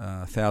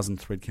 1,000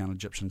 thread count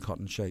Egyptian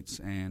cotton sheets,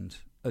 and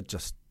it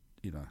just,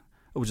 it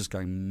was just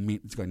going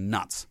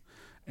nuts.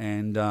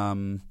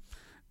 And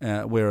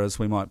whereas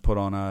we might put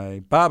on a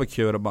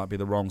barbecue, and it might be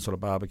the wrong sort of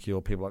barbecue,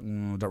 or people are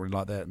like, don't really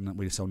like that, and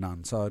we sell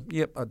none. So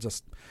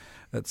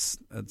it's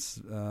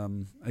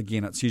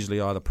again, it's usually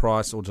either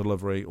price or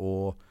delivery,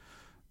 or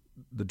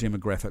the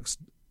demographics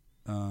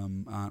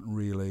aren't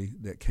really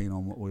that keen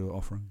on what we were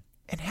offering.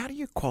 And how do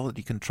you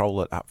quality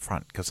control it up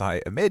front? Because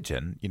I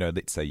imagine,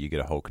 let's say you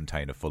get a whole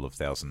container full of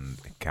 1,000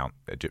 count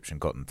Egyptian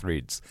cotton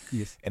threads.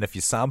 Yes. And if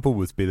your sample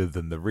was better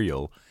than the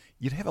real,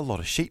 you'd have a lot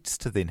of sheets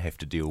to then have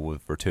to deal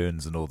with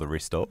returns and all the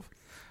rest of.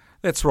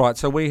 That's right.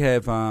 So we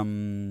have,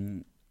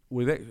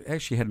 we've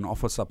actually had an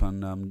office up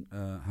in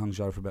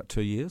Hangzhou for about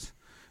 2 years.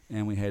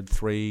 And we had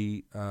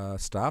 3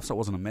 staff, so it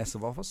wasn't a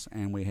massive office.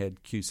 And we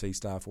had QC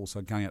staff also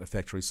going out to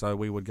factories. So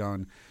we would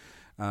go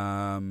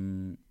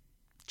and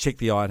check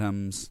the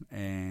items,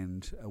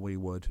 and we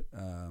would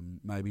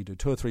maybe do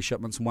 2 or 3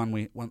 shipments.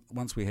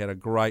 Once we had a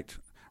great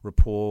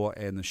rapport,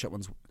 and the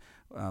shipments,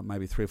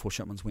 maybe 3 or 4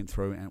 shipments went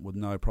through and with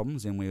no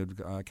problems, then we would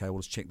go, okay, we'll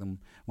just check them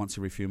once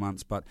every few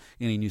months. But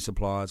any new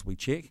suppliers we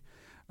check.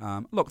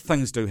 Look,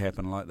 things do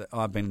happen. Like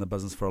I've been in the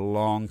business for a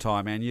long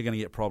time, and you're going to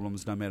get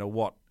problems no matter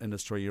what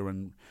industry you're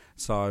in.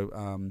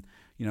 So,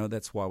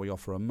 that's why we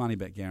offer a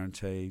money-back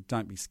guarantee.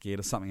 Don't be scared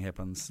if something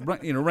happens.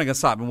 Ring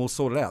us up and we'll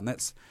sort it out. And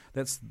that's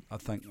I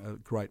think, a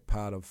great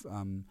part of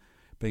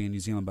being a New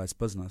Zealand-based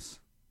business.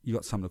 you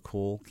got someone to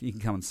call. You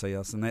can come and see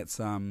us, and that's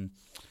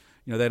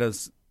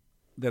that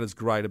is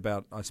great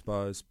about, I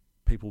suppose,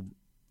 people.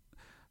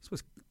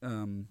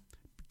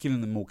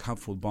 Getting them more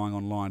comfortable buying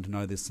online to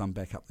know there's some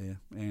backup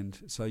there, and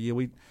so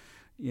we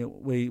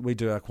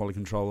do our quality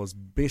control as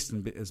best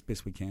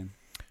we can.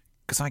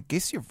 Because I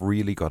guess you've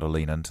really got to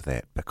lean into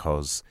that,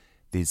 because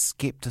there's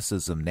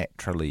scepticism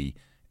naturally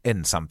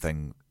in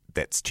something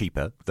that's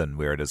cheaper than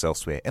where it is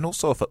elsewhere, and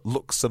also if it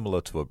looks similar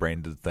to a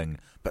branded thing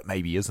but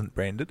maybe isn't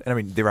branded. And I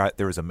mean,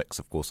 there is a mix,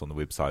 of course, on the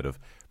website of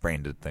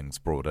branded things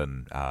brought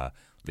in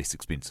less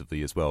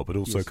expensively as well, but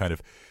also kind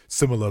of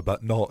similar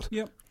but not.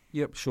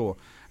 Yep, sure.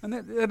 And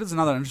that is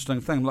another interesting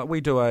thing. Like, we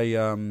do a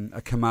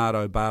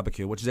Kamado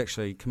barbecue, which is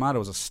actually,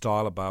 Kamado is a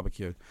style of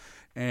barbecue,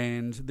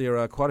 and there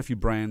are quite a few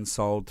brands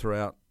sold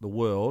throughout the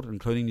world,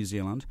 including New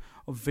Zealand,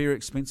 of very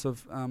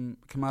expensive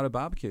Kamado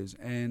barbecues,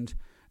 and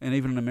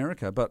even in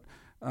America. But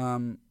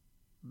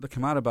the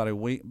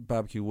Kamado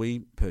barbecue we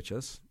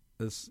purchase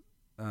is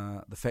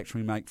the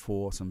factory make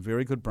for some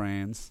very good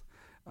brands,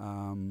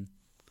 and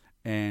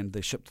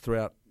they're shipped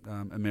throughout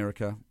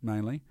America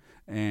mainly.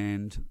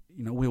 And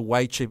we're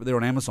way cheaper. They're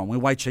on Amazon. We're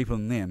way cheaper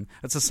than them.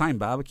 It's the same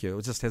barbecue.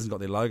 It just hasn't got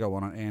their logo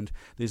on it, and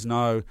there's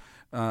no,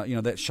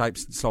 that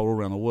shape's sold all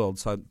around the world,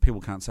 so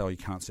people can't say, you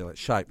can't sell that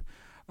shape.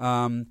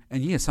 And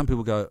some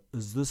people go,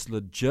 is this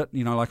legit?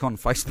 Like on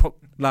Facebook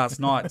last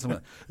night,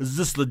 is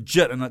this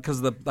legit? And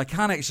because they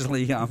can't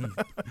actually,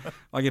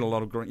 I get a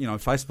lot of,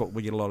 Facebook,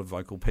 we get a lot of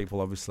vocal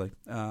people, obviously.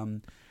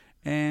 And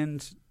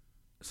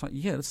it's like,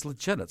 it's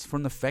legit. It's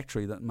from the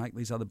factory that make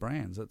these other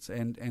brands.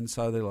 And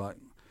so they're like,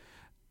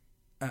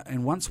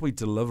 and once we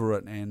deliver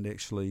it and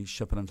actually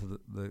ship it into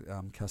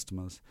the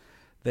customers,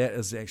 that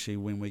is actually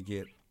when we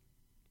get,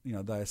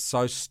 they're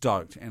so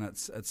stoked, and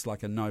it's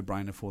like a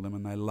no-brainer for them,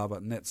 and they love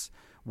it. And that's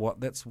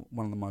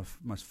one of my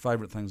most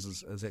favourite things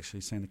is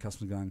actually seeing the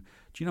customer going,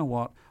 do you know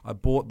what? I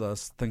bought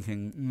this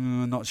thinking,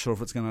 not sure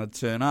if it's going to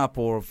turn up,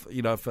 or if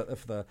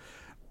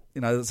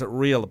is it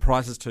real? The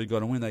price is too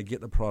good, and when they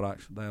get the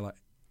product, they're like,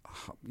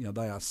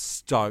 they are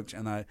stoked,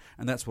 and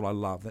that's what I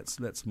love.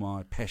 That's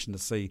my passion, to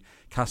see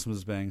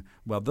customers being,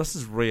 well, this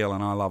is real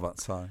and I love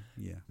it. So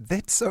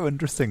that's so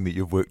interesting that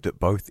you've worked at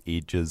both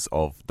edges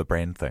of the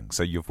brand thing.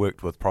 So you've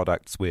worked with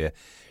products where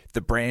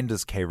the brand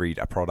has carried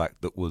a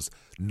product that was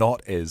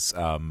not as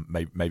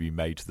maybe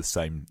made to the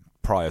same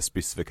prior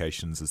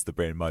specifications as the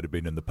brand might have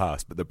been in the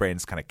past, but the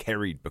brand's kind of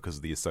carried because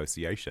of the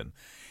association.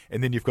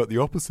 And then you've got the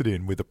opposite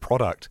end, where the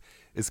product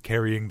is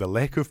carrying the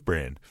lack of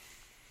brand.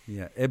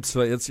 Yeah,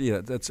 absolutely.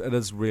 It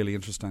is really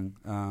interesting.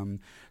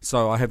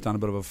 So I have done a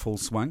bit of a full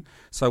swing.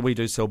 So we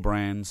do sell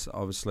brands,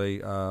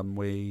 obviously.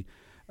 We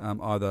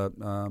either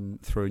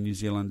through New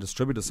Zealand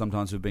distributors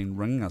sometimes who've been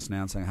ringing us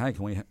now and saying, hey,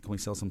 can we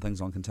sell some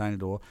things on Container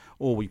Door,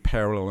 or we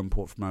parallel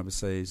import from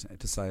overseas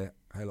to say,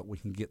 hey, look, we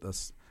can get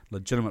this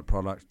legitimate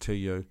product to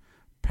you,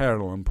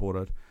 parallel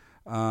imported.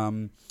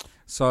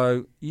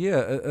 So,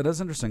 it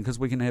is interesting, because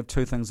we can have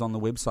two things on the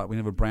website. We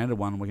can have a branded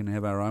one, and we can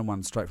have our own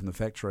one straight from the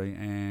factory,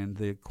 and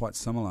they're quite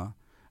similar.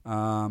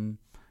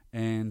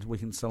 And we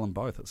can sell them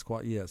both. It's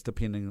quite, it's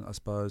depending, I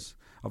suppose.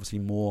 Obviously,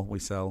 more we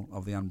sell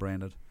of the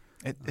unbranded.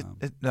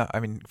 No, I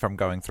mean, from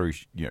going through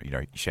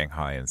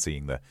Shanghai and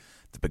seeing the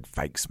big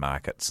fakes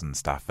markets and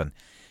stuff, and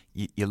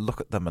you look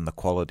at them and the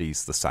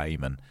quality's the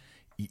same, and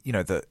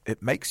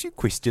it makes you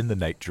question the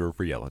nature of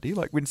reality.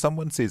 Like when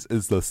someone says,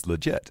 is this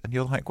legit? And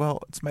you're like, well,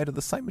 it's made of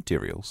the same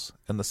materials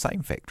in the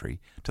same factory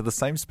to the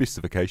same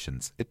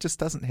specifications. It just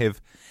doesn't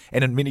have,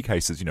 and in many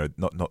cases,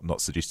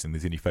 not suggesting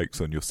there's any fakes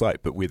on your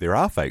site, but where there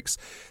are fakes,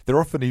 they're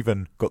often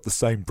even got the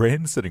same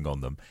brand sitting on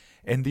them.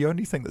 And the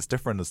only thing that's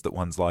different is that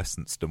one's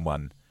licensed and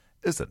one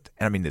isn't.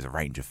 And I mean, there's a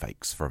range of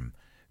fakes from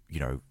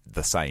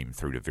the same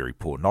through to very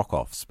poor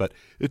knockoffs, but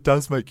it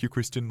does make you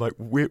question, like,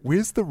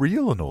 where's the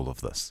real in all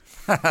of this?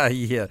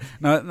 Yeah,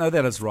 no,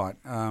 that is right.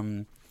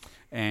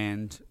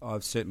 And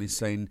I've certainly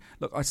seen,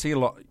 look,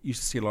 used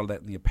to see a lot of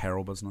that in the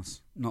apparel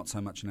business, not so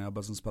much in our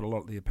business, but a lot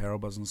of the apparel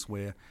business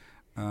where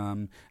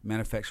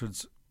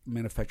manufacturers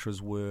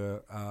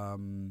were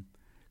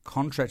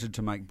contracted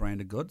to make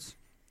branded goods,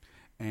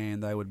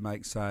 and they would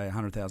make, say,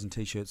 100,000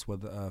 T-shirts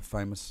with a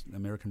famous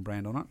American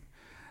brand on it.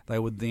 They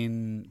would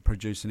then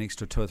produce an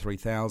extra 2,000 or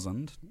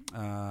 3,000.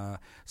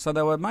 So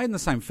they were made in the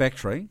same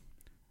factory,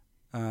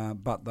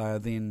 but they are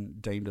then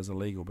deemed as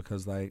illegal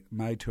because they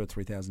made 2,000 or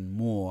 3,000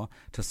 more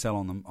to sell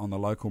on the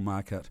local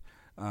market.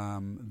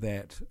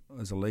 That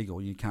is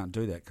illegal. You can't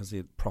do that because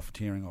they're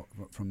profiteering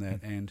from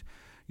that. And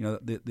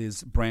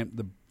there's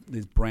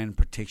brand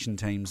protection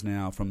teams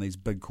now from these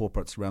big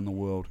corporates around the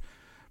world,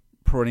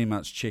 pretty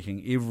much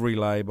checking every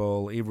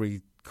label,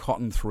 every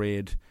cotton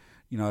thread.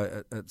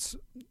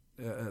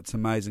 It's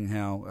amazing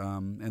how,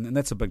 and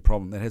that's a big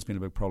problem. That has been a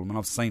big problem, and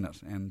I've seen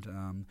it.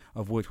 And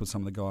I've worked with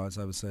some of the guys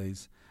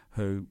overseas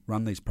who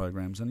run these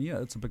programs, and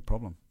it's a big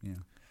problem. Yeah.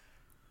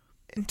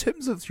 In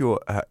terms of your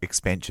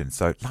expansion,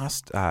 so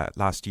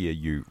last year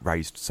you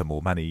raised some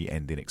more money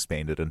and then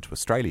expanded into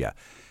Australia.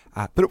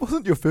 But it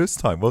wasn't your first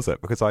time, was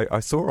it? Because I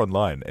saw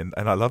online, and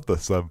I love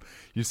this,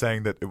 you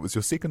saying that it was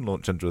your second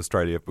launch into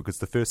Australia because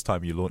the first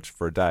time you launched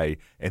for a day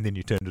and then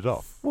you turned it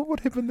off. What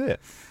happened there?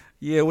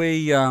 Yeah,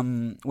 we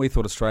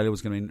thought Australia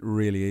was going to be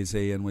really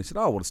easy, and we said,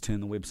 we'll just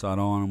turn the website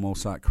on and we'll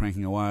start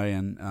cranking away,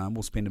 and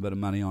we'll spend a bit of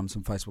money on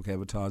some Facebook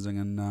advertising,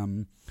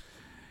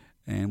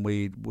 and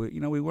we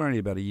were only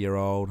about a year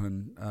old,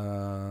 and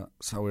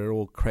so we were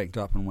all cracked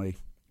up, and we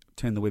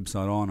turned the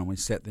website on, and we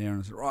sat there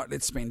and said, right,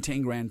 let's spend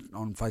 10 grand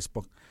on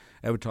Facebook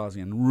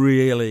advertising and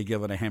really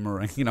give it a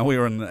hammering. We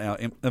were in our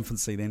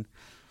infancy then.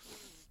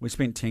 We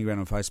spent 10 grand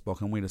on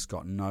Facebook, and we just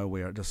got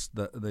nowhere. Just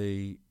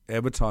the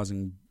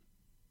advertising.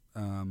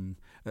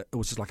 It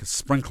was just like a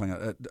sprinkling.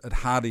 It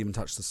hardly even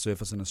touched the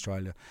surface in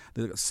Australia.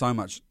 There's so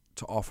much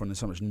to offer, and there's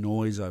so much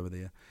noise over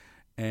there.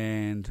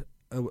 And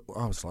I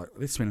was like,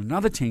 let's spend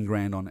another 10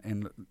 grand on,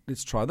 and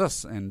let's try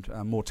this and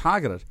more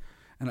targeted.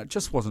 And it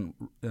just wasn't.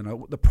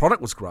 The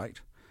product was great,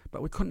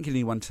 but we couldn't get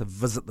anyone to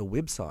visit the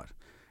website.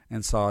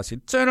 And so I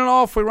said, turn it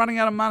off. We're running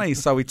out of money.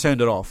 So we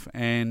turned it off.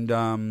 And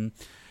I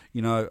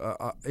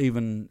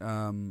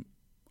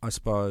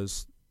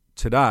suppose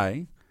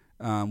today.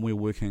 We're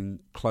working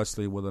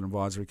closely with an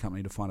advisory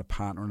company to find a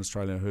partner in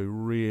Australia who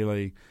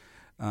really,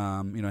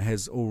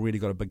 has already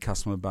got a big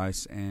customer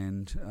base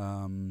and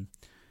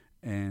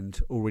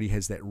already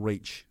has that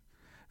reach.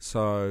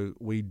 So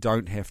we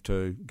don't have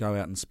to go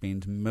out and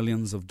spend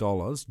millions of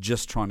dollars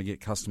just trying to get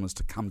customers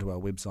to come to our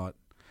website.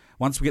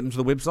 Once we get them to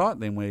the website,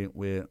 then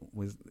we're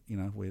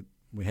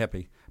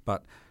happy.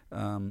 But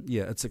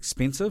it's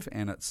expensive,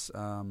 and it's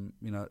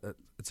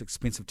it's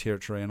expensive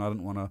territory, and I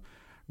didn't want to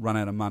run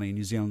out of money.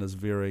 New Zealand is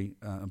very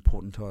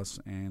important to us,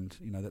 and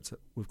that's it.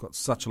 We've got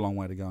such a long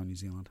way to go in New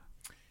Zealand.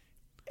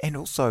 And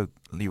also,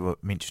 you were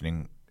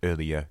mentioning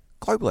earlier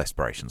global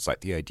aspirations,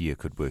 like the idea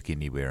could work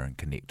anywhere and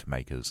connect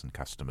makers and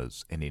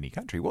customers in any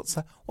country. What's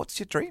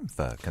your dream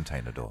for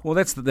Container Door? Well,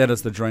 that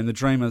is the dream. The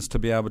dream is to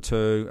be able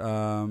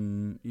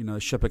to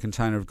ship a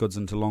container of goods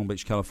into Long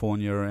Beach,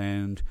 California,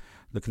 and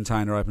the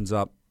container opens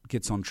up,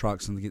 gets on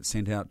trucks, and gets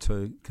sent out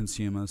to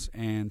consumers.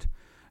 And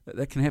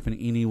that can happen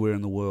anywhere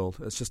in the world.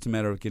 It's just a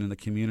matter of getting the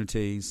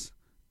communities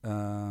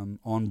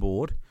on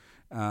board,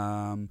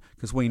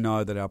 because we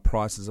know that our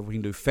prices, if we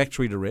can do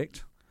factory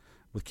direct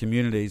with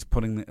communities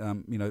putting,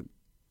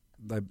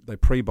 they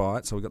pre-buy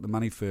it, so we've got the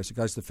money first. It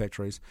goes to the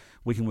factories.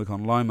 We can work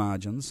on low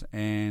margins,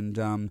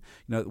 and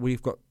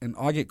we've got. And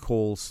I get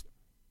calls,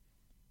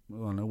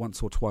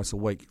 once or twice a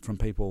week from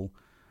people,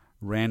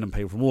 random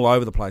people from all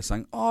over the place,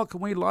 saying, can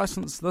we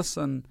license this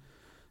in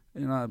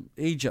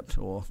Egypt?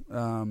 Or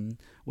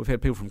we've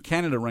had people from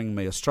Canada ring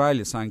me,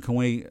 Australia, saying, can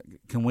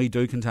we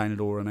do Container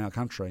Door in our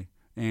country?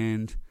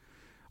 And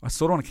I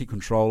sort of want to keep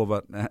control of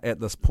it at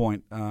this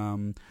point,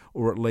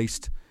 or at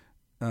least.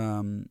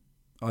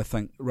 I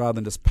think rather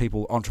than just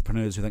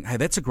entrepreneurs who think, hey,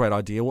 that's a great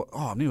idea.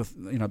 Why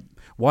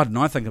didn't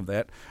I think of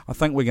that? I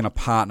think we're going to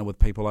partner with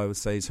people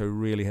overseas who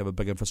really have a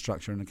big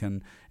infrastructure and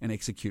can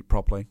execute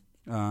properly.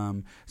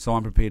 So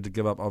I'm prepared to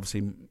give up,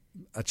 obviously,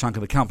 a chunk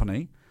of the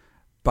company,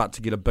 but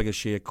to get a bigger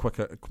share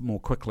more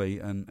quickly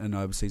in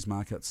overseas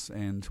markets,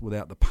 and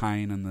without the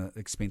pain and the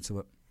expense of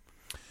it.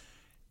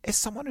 As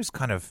someone who's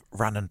kind of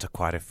run into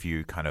quite a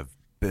few kind of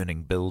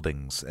burning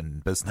buildings in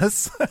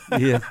business,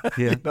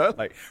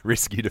 like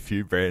rescued a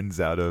few brands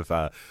out of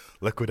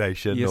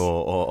liquidation, yes,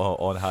 or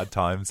on hard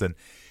times, and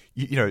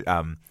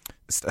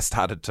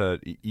started to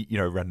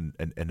run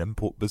an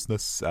import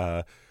business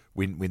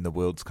when the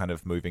world's kind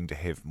of moving to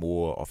have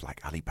more of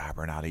like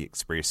Alibaba and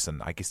AliExpress,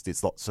 and I guess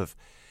there's lots of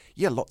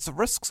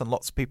risks and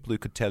lots of people who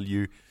could tell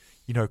you,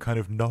 kind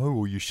of no,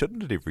 or you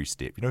shouldn't at every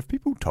step. If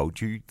people told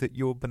you that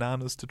you're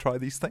bananas to try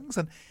these things,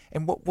 and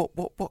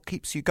what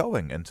keeps you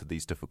going into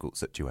these difficult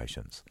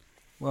situations?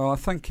 Well, I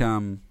think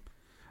I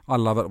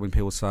love it when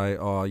people say,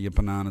 "Oh, you're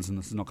bananas and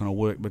this is not going to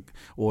work,"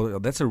 or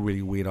 "That's a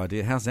really weird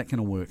idea. How's that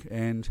going to work?"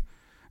 And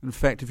in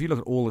fact, if you look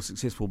at all the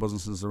successful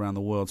businesses around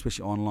the world,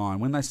 especially online,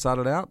 when they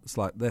started out, it's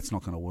like, that's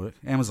not going to work.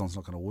 Amazon's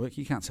not going to work.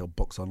 You can't sell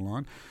books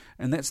online.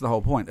 And that's the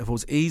whole point. If it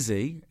was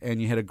easy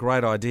and you had a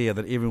great idea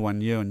that everyone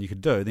knew and you could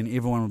do, then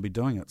everyone would be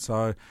doing it.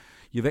 So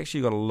you've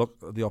actually got to look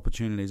at the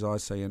opportunities I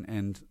see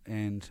and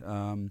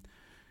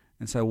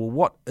say, well,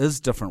 what is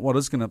different? What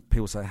is going to,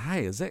 people say,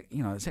 hey, is that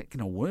going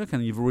to work?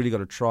 And you've really got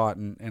to try it.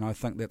 And I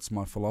think that's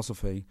my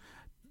philosophy.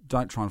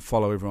 Don't try and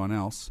follow everyone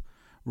else.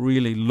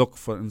 Really look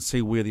for and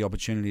see where the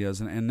opportunity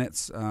is, and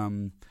that's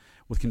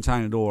with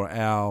Container Door,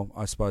 our,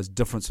 I suppose,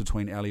 difference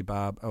between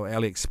Alibaba or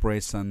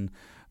AliExpress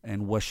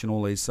and Wish and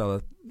all these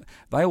other,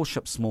 they all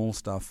ship small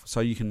stuff,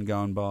 so you can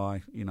go and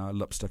buy a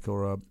lipstick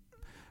or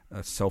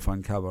a cell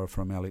phone cover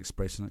from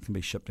AliExpress, and it can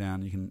be shipped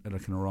down.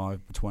 It can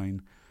arrive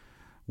between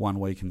 1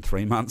 week and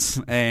 3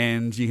 months,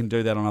 and you can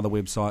do that on other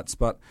websites.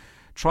 But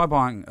try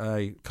buying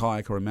a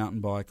kayak or a mountain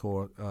bike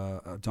or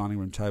a dining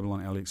room table on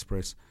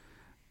AliExpress.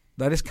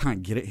 They just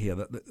can't get it here.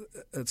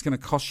 It's going to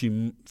cost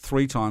you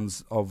 3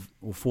 times or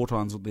 4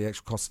 times what the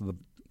actual cost of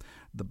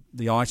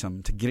the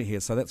item to get it here.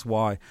 So that's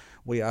why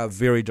we are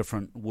very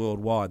different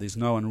worldwide. There's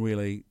no one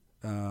really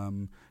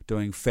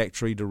doing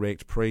factory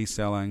direct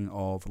pre-selling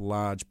of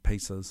large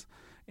pieces,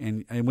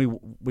 and we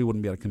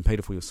wouldn't be able to compete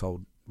if we were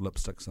sold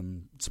lipsticks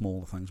and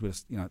smaller things. We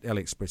just,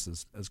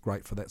 AliExpress is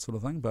great for that sort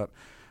of thing, but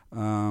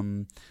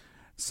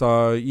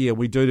so yeah,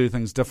 we do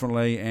things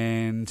differently,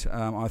 and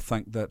I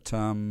think that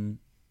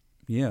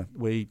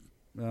we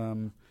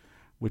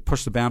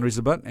push the boundaries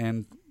a bit,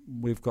 and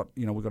we've got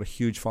a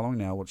huge following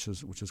now, which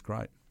is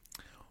great.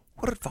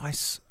 What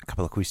advice, a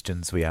couple of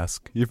questions we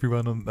ask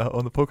everyone on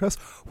the podcast,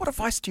 what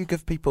advice do you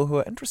give people who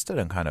are interested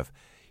in kind of,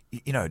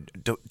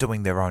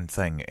 doing their own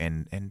thing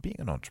and being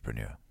an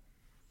entrepreneur?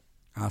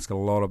 Ask a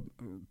lot of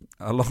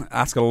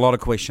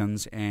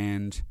questions,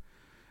 and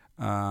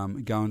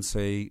go and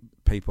see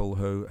people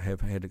who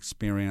have had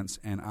experience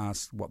and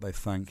ask what they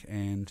think,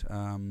 and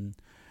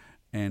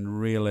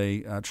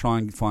really try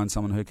and find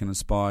someone who can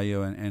inspire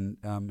you and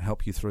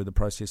help you through the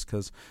process,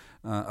 because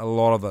a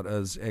lot of it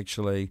is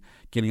actually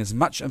getting as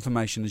much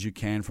information as you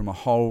can from a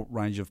whole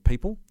range of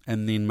people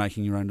and then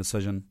making your own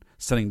decision,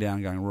 sitting down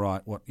and going,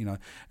 right,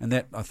 and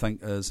that I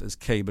think is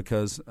key,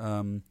 because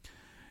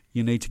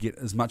you need to get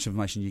as much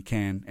information you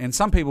can. And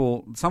some of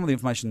the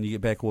information you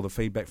get back, or the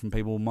feedback from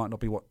people, might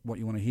not be what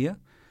you want to hear.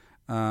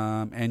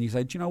 And you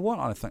say, do you know what,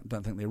 I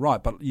don't think they're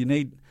right. But you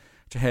need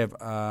to have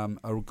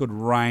a good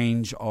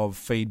range of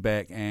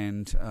feedback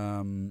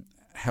and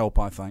help,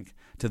 I think,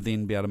 to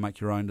then be able to make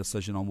your own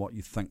decision on what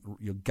you think,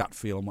 your gut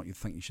feel, and what you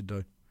think you should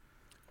do.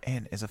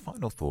 And as a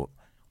final thought,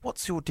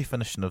 what's your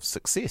definition of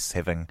success,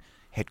 having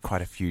had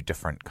quite a few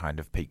different kind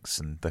of peaks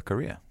in the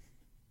career?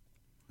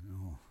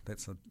 Oh,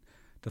 that's a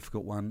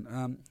difficult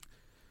one.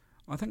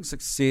 I think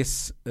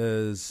success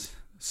is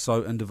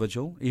so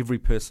individual. Every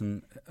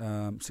person,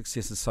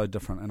 success is so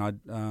different.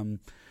 And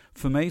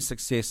for me,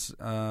 success,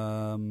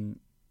 I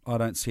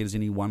don't see it as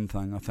any one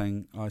thing. I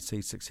think I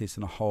see success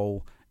in a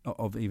whole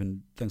of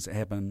even things that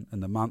happen in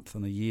the month,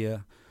 in the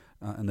year,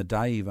 in the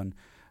day even.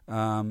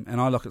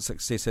 And I look at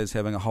success as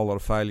having a whole lot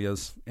of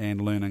failures and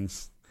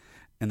learnings,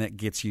 and that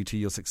gets you to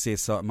your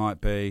success. So it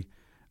might be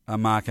a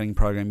marketing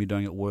program you're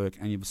doing at work,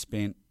 and you've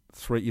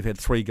had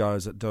 3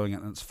 goes at doing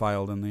it and it's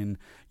failed, and then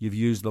you've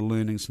used the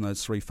learnings from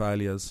those 3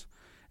 failures,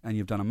 and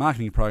you've done a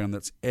marketing program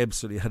that's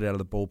absolutely hit out of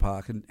the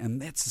ballpark,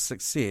 and that's a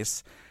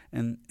success.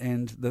 And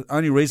the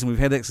only reason we've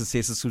had that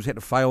success is because we've had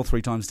to fail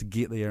 3 times to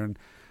get there,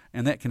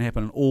 and that can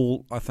happen in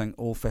all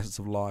facets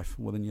of life,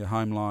 within your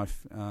home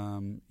life,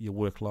 your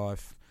work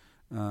life.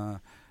 So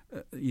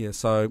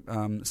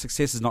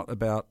success is not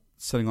about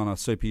sitting on a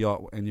super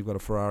yacht and you've got a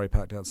Ferrari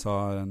parked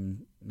outside,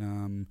 and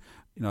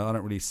I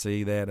don't really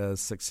see that as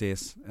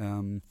success.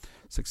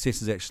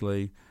 Success is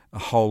actually a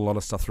whole lot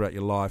of stuff throughout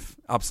your life,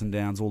 ups and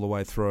downs all the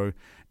way through.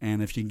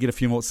 And if you can get a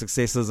few more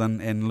successes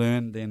and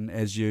learn, then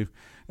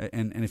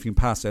and if you can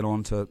pass that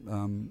on to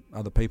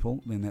other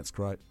people, then that's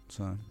great.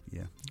 So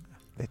yeah.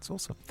 That's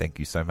awesome. Thank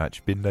you so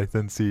much, Ben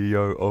Nathan,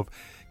 CEO of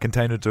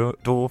Container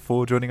Door,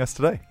 for joining us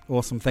today.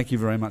 Awesome. Thank you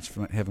very much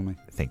for having me.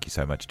 Thank you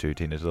so much to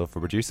Tina Dill for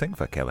producing,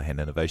 for Callaghan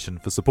Innovation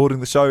for supporting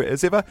the show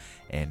as ever,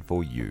 and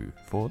for you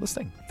for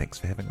listening. Thanks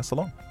for having us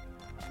along.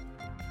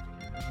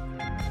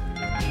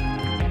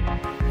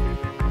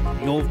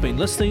 You've been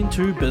listening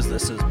to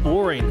Business is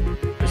Boring,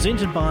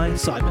 presented by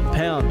Simon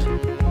Pound,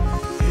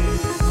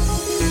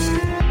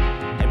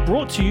 and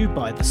brought to you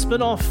by The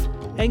Spin-Off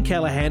and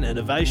Callaghan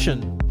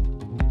Innovation.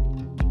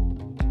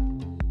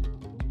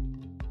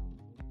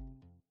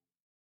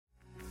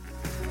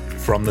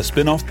 From the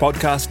Spin-Off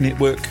Podcast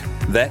Network,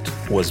 that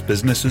was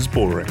Business is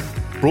Boring,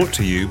 brought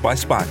to you by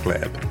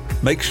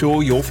SparkLab. Make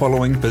sure you're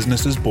following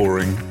Business is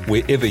Boring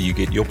wherever you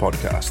get your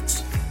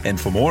podcasts. And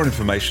for more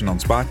information on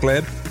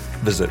SparkLab,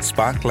 visit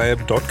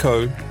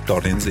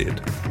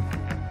sparklab.co.nz.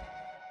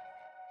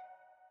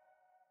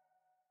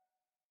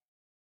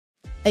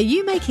 Are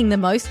you making the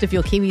most of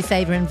your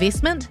KiwiSaver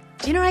investment?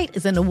 Generate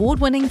is an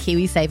award-winning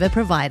KiwiSaver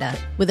provider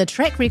with a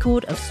track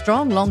record of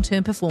strong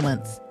long-term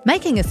performance.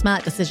 Making a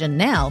smart decision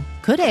now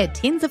could add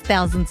tens of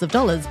thousands of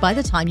dollars by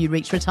the time you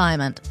reach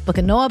retirement. Book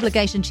a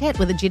no-obligation chat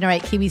with a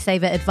Generate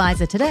KiwiSaver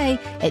advisor today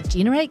at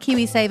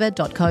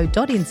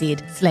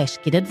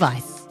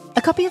generatekiwisaver.co.nz/get-advice.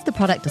 A copy of the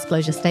product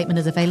disclosure statement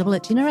is available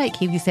at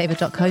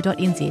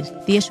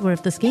generatekiwisaver.co.nz. The issuer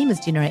of the scheme is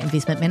Generate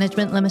Investment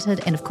Management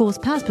Limited, and of course,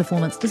 past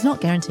performance does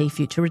not guarantee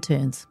future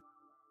returns.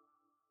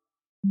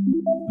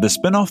 The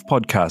Spin-Off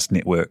Podcast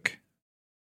Network.